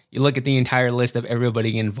actors. You look at the entire list of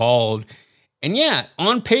everybody involved, and yeah,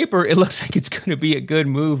 on paper, it looks like it's going to be a good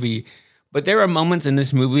movie. But there are moments in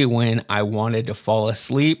this movie when I wanted to fall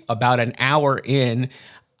asleep. About an hour in,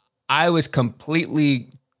 I was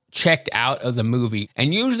completely checked out of the movie.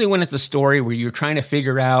 And usually when it's a story where you're trying to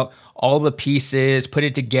figure out all the pieces, put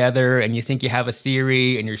it together, and you think you have a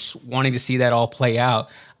theory and you're wanting to see that all play out,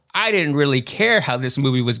 I didn't really care how this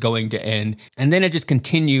movie was going to end. And then it just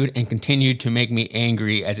continued and continued to make me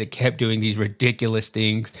angry as it kept doing these ridiculous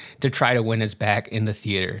things to try to win us back in the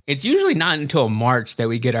theater. It's usually not until March that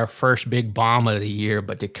we get our first big bomb of the year,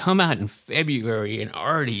 but to come out in February and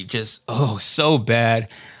already just, so bad,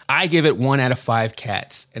 I give it 1 out of 5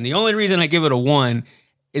 cats. And the only reason I give it a 1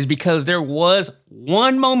 is because there was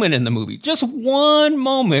one moment in the movie, just one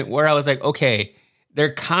moment where I was like, okay,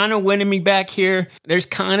 they're kind of winning me back here. There's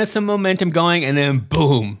kind of some momentum going, and then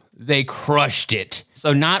boom, they crushed it.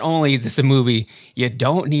 So not only is this a movie you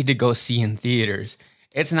don't need to go see in theaters,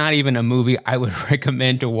 it's not even a movie I would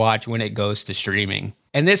recommend to watch when it goes to streaming.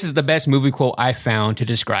 And this is the best movie quote I found to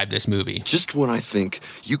describe this movie. Just when I think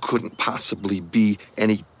you couldn't possibly be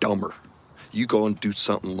any dumber, you go and do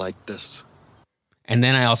something like this. And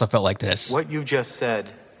then I also felt like this. What you just said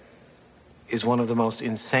is one of the most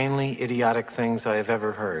insanely idiotic things I have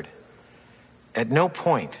ever heard. At no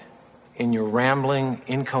point in your rambling,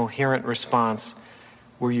 incoherent response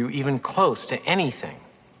were you even close to anything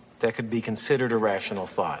that could be considered a rational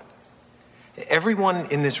thought. Everyone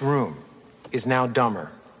in this room is now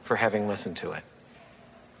dumber for having listened to it.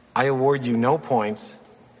 I award you no points,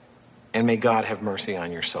 and may God have mercy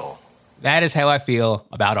on your soul. That is how I feel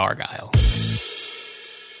about Argylle.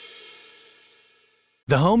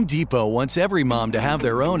 The Home Depot wants every mom to have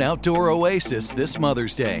their own outdoor oasis this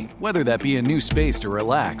Mother's Day, whether that be a new space to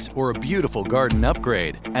relax or a beautiful garden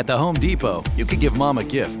upgrade. At the Home Depot, you can give mom a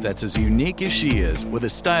gift that's as unique as she is, with a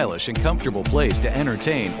stylish and comfortable place to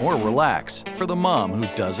entertain or relax for the mom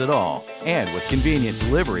who does it all. And with convenient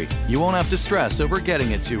delivery, you won't have to stress over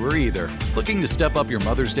getting it to her either. Looking to step up your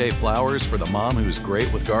Mother's Day flowers for the mom who's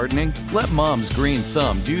great with gardening? Let Mom's green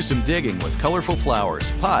thumb do some digging with colorful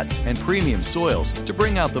flowers, pots, and premium soils to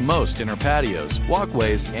bring out the most in her patios,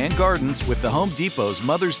 walkways, and gardens with the Home Depot's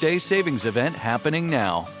Mother's Day Savings Event happening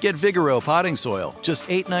now. Get Vigoro potting soil, just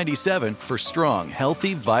 $8.97 for strong,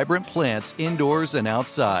 healthy, vibrant plants indoors and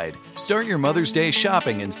outside. Start your Mother's Day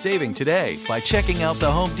shopping and saving today by checking out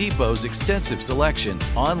the Home Depot's extensive selection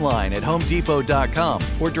online at HomeDepot.com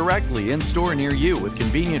or directly in store near you with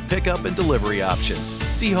convenient pickup and delivery options.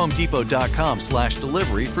 See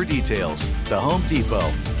HomeDepot.com/delivery for details. The Home Depot,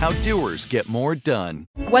 how doers get more done.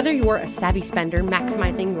 Whether you're a savvy spender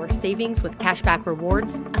maximizing your savings with cashback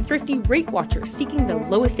rewards, a thrifty rate watcher seeking the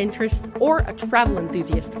lowest interest, or a travel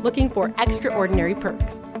enthusiast looking for extraordinary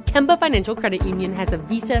perks, Kemba Financial Credit Union has a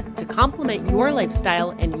visa to complement your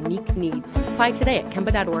lifestyle and unique needs. Apply today at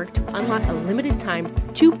Kemba.org to unlock a limited-time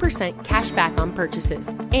 2% cash back on purchases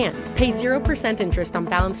and pay 0% interest on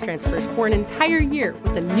balance transfers for an entire year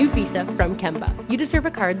with a new visa from Kemba. You deserve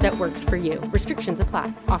a card that works for you. Restrictions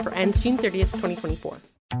apply. Offer ends June 30th, 2024.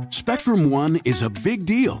 Spectrum One is a big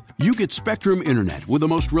deal. You get Spectrum Internet with the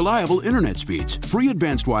most reliable internet speeds, free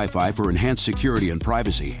advanced Wi-Fi for enhanced security and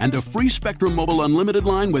privacy, and a free Spectrum Mobile Unlimited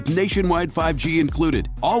line with nationwide 5G included,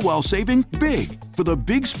 all while saving big. For the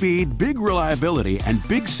big speed, big reliability, and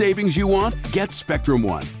big savings you want, get Spectrum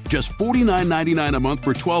One. Just $49.99 a month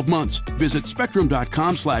for 12 months. Visit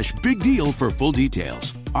spectrum.com/big deal for full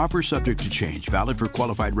details. Offer subject to change. Valid for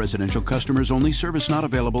qualified residential customers only. Service not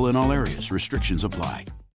available in all areas. Restrictions apply.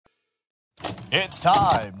 It's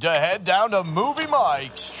time to head down to Movie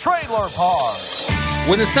Mike's Trailer Park.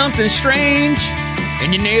 When there's something strange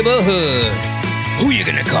in your neighborhood, who you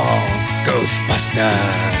gonna call?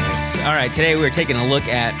 Ghostbusters. All right, today we're taking a look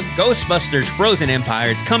at Ghostbusters Frozen Empire.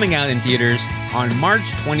 It's coming out in theaters on March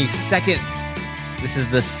 22nd. This is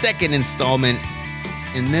the second installment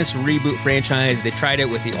in this reboot franchise. They tried it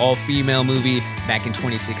with the all-female movie back in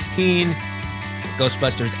 2016.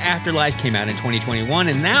 Ghostbusters Afterlife came out in 2021,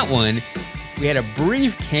 and that one, we had a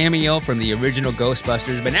brief cameo from the original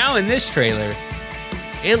Ghostbusters, but now in this trailer,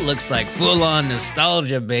 it looks like full-on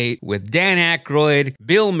nostalgia bait with Dan Aykroyd,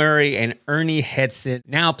 Bill Murray, and Ernie Hudson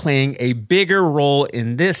now playing a bigger role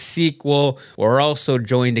in this sequel. We're also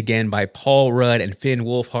joined again by Paul Rudd and Finn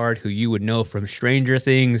Wolfhard, who you would know from Stranger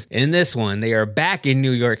Things. In this one, they are back in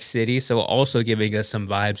New York City, so also giving us some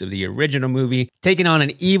vibes of the original movie, taking on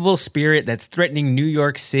an evil spirit that's threatening New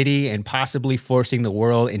York City and possibly forcing the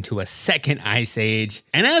world into a second ice age.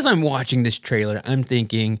 And as I'm watching this trailer, I'm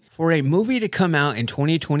thinking, for a movie to come out in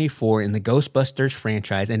 2024 in the Ghostbusters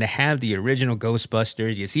franchise and to have the original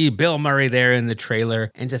Ghostbusters, you see Bill Murray there in the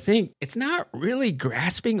trailer, and to think it's not really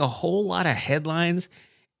grasping a whole lot of headlines.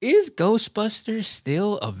 Is Ghostbusters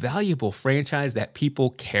still a valuable franchise that people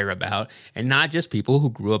care about and not just people who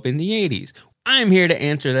grew up in the 80s? I'm here to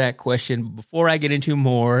answer that question. Before I get into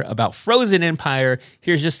more about Frozen Empire,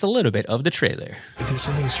 here's just a little bit of the trailer. If there's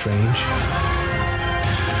something strange,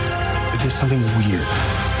 if there's something weird,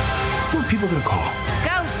 who are people gonna call?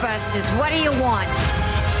 Ghostbusters, what do you want?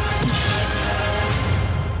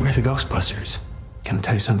 We're the Ghostbusters. Can I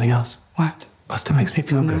tell you something else? What? Buster makes me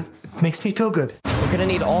feel good. It makes me feel good. We're gonna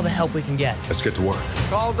need all the help we can get. Let's get to work.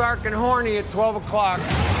 Tall, dark, and horny at 12 o'clock.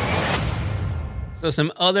 So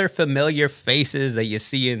some other familiar faces that you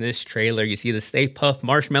see in this trailer. You see the Stay Puft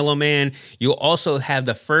Marshmallow Man. You also have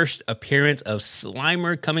the first appearance of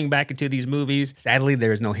Slimer coming back into these movies. Sadly,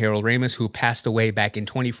 there is no Harold Ramis, who passed away back in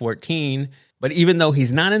 2014. But even though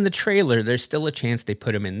he's not in the trailer, there's still a chance they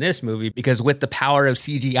put him in this movie, because with the power of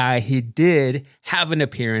CGI, he did have an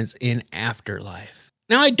appearance in Afterlife.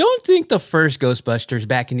 Now, I don't think the first Ghostbusters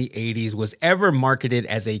back in the 80s was ever marketed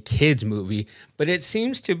as a kid's movie, but it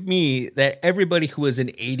seems to me that everybody who was an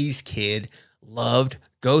 80s kid loved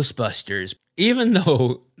Ghostbusters. Even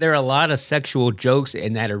though there are a lot of sexual jokes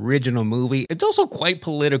in that original movie, it's also quite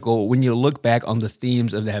political when you look back on the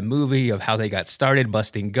themes of that movie, of how they got started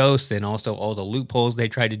busting ghosts and also all the loopholes they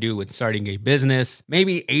tried to do with starting a business.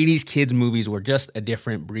 Maybe 80s kids movies were just a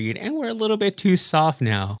different breed and we're a little bit too soft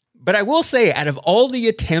now. But I will say, out of all the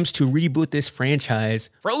attempts to reboot this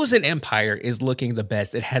franchise, Frozen Empire is looking the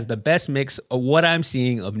best. It has the best mix of what I'm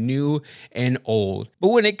seeing of new and old. But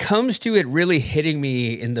when it comes to it really hitting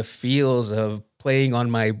me in the feels of playing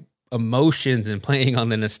on my emotions and playing on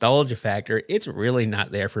the nostalgia factor, it's really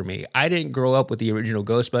not there for me. I didn't grow up with the original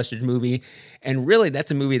Ghostbusters movie, and really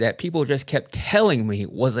that's a movie that people just kept telling me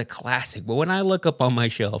was a classic. But when I look up on my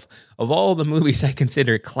shelf of all the movies I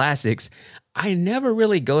consider classics, I never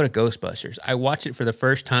really go to Ghostbusters. I watched it for the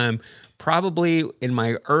first time probably in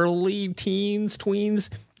my early teens, tweens,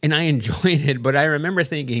 and I enjoyed it. But I remember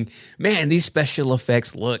thinking, man, these special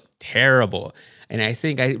effects look terrible. And I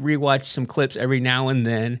think I rewatch some clips every now and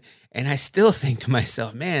then, and I still think to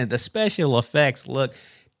myself, man, the special effects look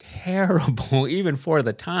terrible even for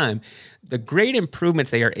the time. The great improvements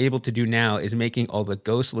they are able to do now is making all the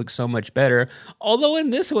ghosts look so much better. Although in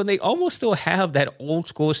this one, they almost still have that old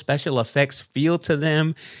school special effects feel to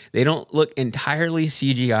them. They don't look entirely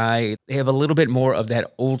CGI. They have a little bit more of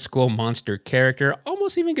that old school monster character.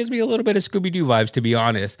 Almost even gives me a little bit of Scooby-Doo vibes, to be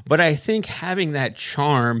honest. But I think having that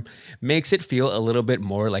charm makes it feel a little bit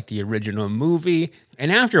more like the original movie.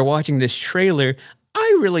 And after watching this trailer,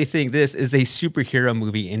 I really think this is a superhero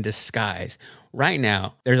movie in disguise. Right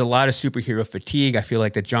now, there's a lot of superhero fatigue. I feel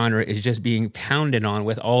like the genre is just being pounded on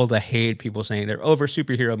with all the hate, people saying they're over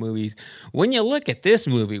superhero movies. When you look at this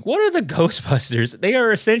movie, what are the Ghostbusters? They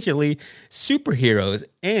are essentially superheroes.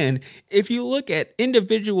 And if you look at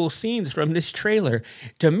individual scenes from this trailer,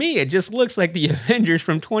 to me, it just looks like the Avengers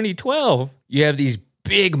from 2012. You have these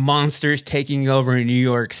big monsters taking over in New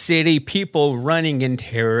York City, people running in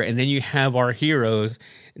terror, and then you have our heroes.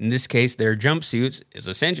 In this case, their jumpsuits is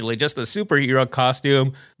essentially just a superhero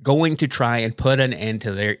costume going to try and put an end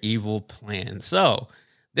to their evil plan. So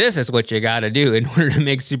this is what you got to do in order to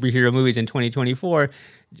make superhero movies in 2024.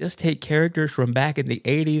 just take characters from back in the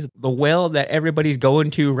 80s, the well that everybody's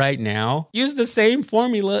going to right now, use the same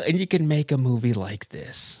formula, and you can make a movie like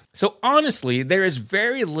this. So honestly, there is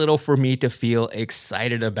very little for me to feel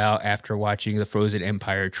excited about after watching the Frozen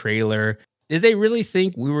Empire trailer. Did they really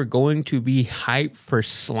think we were going to be hyped for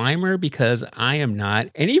Slimer? Because I am not.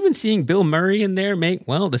 And even seeing Bill Murray in there make,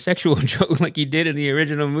 well, the sexual joke like he did in the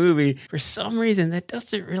original movie, for some reason, that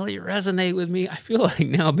doesn't really resonate with me. I feel like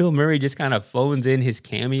now Bill Murray just kind of phones in his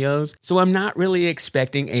cameos. So I'm not really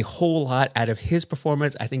expecting a whole lot out of his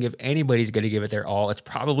performance. I think if anybody's going to give it their all, it's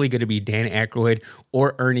probably going to be Dan Aykroyd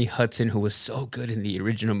or Ernie Hudson, who was so good in the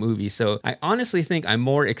original movie. So I honestly think I'm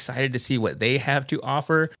more excited to see what they have to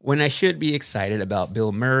offer when I should be excited about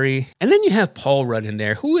Bill Murray. And then you have Paul Rudd in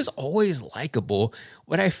there, who is always likable,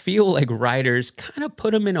 but I feel like writers kind of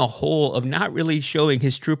put him in a hole of not really showing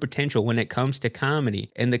his true potential when it comes to comedy.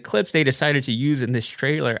 And the clips they decided to use in this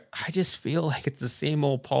trailer, I just feel like it's the same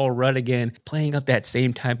old Paul Rudd again, playing up that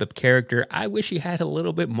same type of character. I wish he had a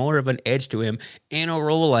little bit more of an edge to him in a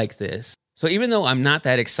role like this. So even though I'm not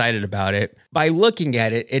that excited about it, by looking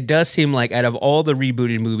at it, it does seem like out of all the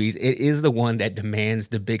rebooted movies, it is the one that demands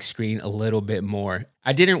the big screen a little bit more.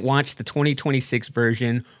 I didn't watch the 2026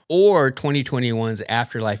 version or 2021's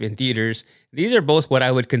Afterlife in theaters. These are both what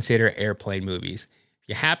I would consider airplane movies. If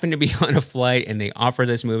you happen to be on a flight and they offer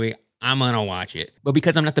this movie, I'm going to watch it. But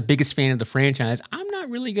because I'm not the biggest fan of the franchise, I'm not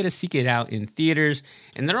really going to seek it out in theaters.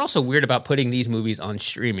 And they're also weird about putting these movies on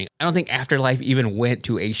streaming. I don't think Afterlife even went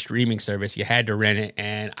to a streaming service. You had to rent it,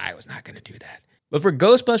 and I was not going to do that. But for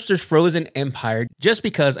Ghostbusters Frozen Empire, just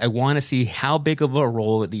because I want to see how big of a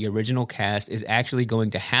role the original cast is actually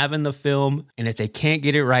going to have in the film, and if they can't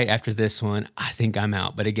get it right after this one, I think I'm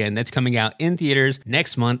out. But again, that's coming out in theaters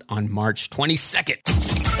next month on March 22nd.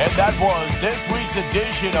 And that was this week's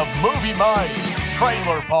edition of Movie Minds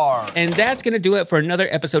Trailer Park. And that's going to do it for another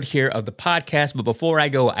episode here of the podcast. But before I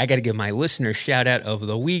go, I got to give my listener shout out of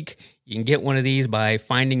the week. You can get one of these by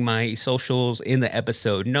finding my socials in the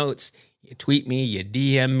episode notes. You tweet me, you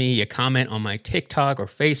DM me, you comment on my TikTok or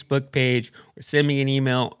Facebook page, or send me an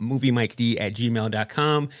email,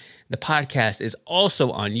 moviemiked@gmail.com. The podcast is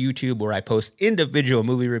also on YouTube, where I post individual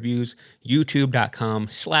movie reviews,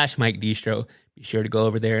 youtube.com/MikeDistro. Be sure to go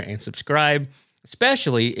over there and subscribe,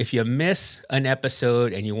 especially if you miss an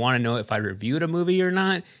episode and you want to know if I reviewed a movie or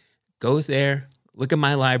not. Go there, look at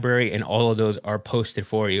my library, and all of those are posted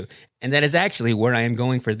for you. And that is actually where I am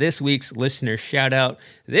going for this week's listener shout out.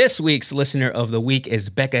 This week's listener of the week is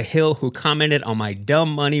Becca Hill, who commented on my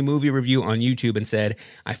Dumb Money movie review on YouTube and said,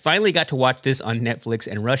 "I finally got to watch this on Netflix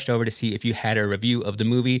and rushed over to see if you had a review of the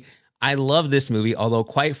movie. I love this movie, although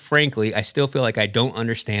quite frankly, I still feel like I don't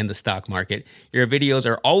understand the stock market. Your videos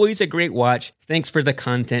are always a great watch. Thanks for the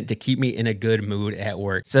content to keep me in a good mood at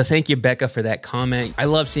work." So thank you, Becca, for that comment. I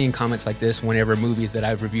love seeing comments like this whenever movies that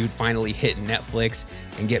I've reviewed finally hit Netflix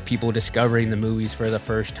and get people discovering the movies for the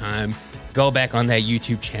first time. Go back on that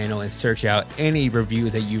YouTube channel and search out any review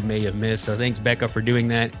that you may have missed. So thanks, Becca, for doing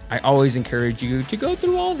that. I always encourage you to go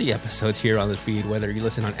through all the episodes here on the feed, whether you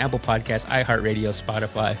listen on Apple Podcasts, iHeartRadio,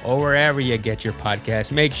 Spotify, or wherever you get your podcasts.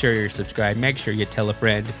 Make sure you're subscribed. Make sure you tell a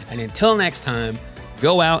friend. And until next time,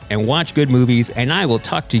 go out and watch good movies, and I will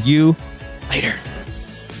talk to you later.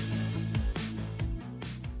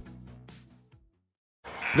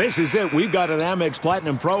 This is it. We've got an Amex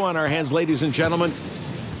Platinum Pro on our hands, ladies and gentlemen.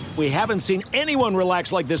 We haven't seen anyone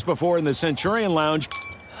relax like this before in the Centurion Lounge.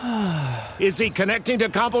 Is he connecting to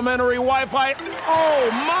complimentary Wi-Fi? Oh,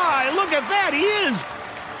 my! Look at that! He is!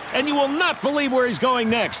 And you will not believe where he's going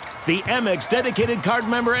next. The Amex dedicated card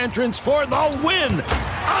member entrance for the win!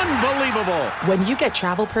 Unbelievable! When you get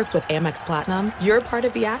travel perks with Amex Platinum, you're part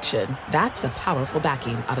of the action. That's the powerful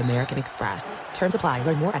backing of American Express. Terms apply.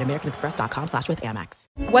 Learn more at americanexpress.com/withAmex.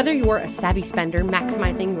 Whether you're a savvy spender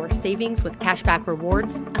maximizing your savings with cashback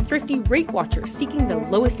rewards, a thrifty rate watcher seeking the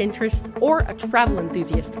lowest interest, or a travel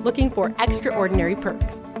enthusiast looking for extraordinary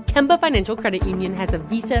perks, Kemba Financial Credit Union has a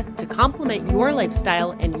visa to complement your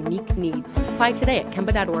lifestyle and unique needs. Apply today at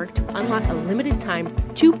Kemba.org to unlock a limited-time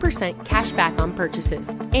 2% cash back on purchases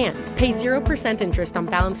and pay 0% interest on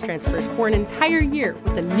balance transfers for an entire year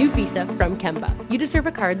with a new visa from Kemba. You deserve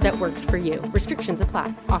a card that works for you. Restrictions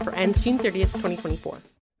apply. Offer ends June 30th, 2024.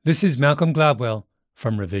 This is Malcolm Gladwell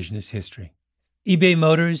from Revisionist History. eBay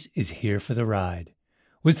Motors is here for the ride.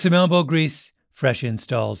 With some elbow grease, fresh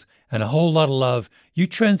installs, and a whole lot of love, you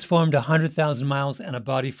transformed 100,000 miles and a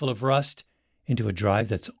body full of rust into a drive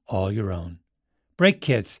that's all your own. Brake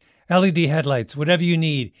kits, LED headlights, whatever you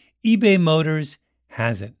need, eBay Motors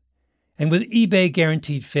has it. And with eBay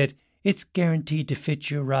Guaranteed Fit, it's guaranteed to fit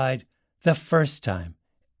your ride the first time,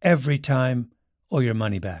 every time, or your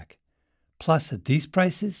money back. Plus, at these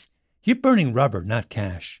prices, you're burning rubber, not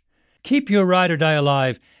cash. Keep your ride or die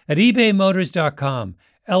alive at ebaymotors.com.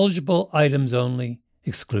 Eligible items only.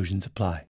 Exclusions apply.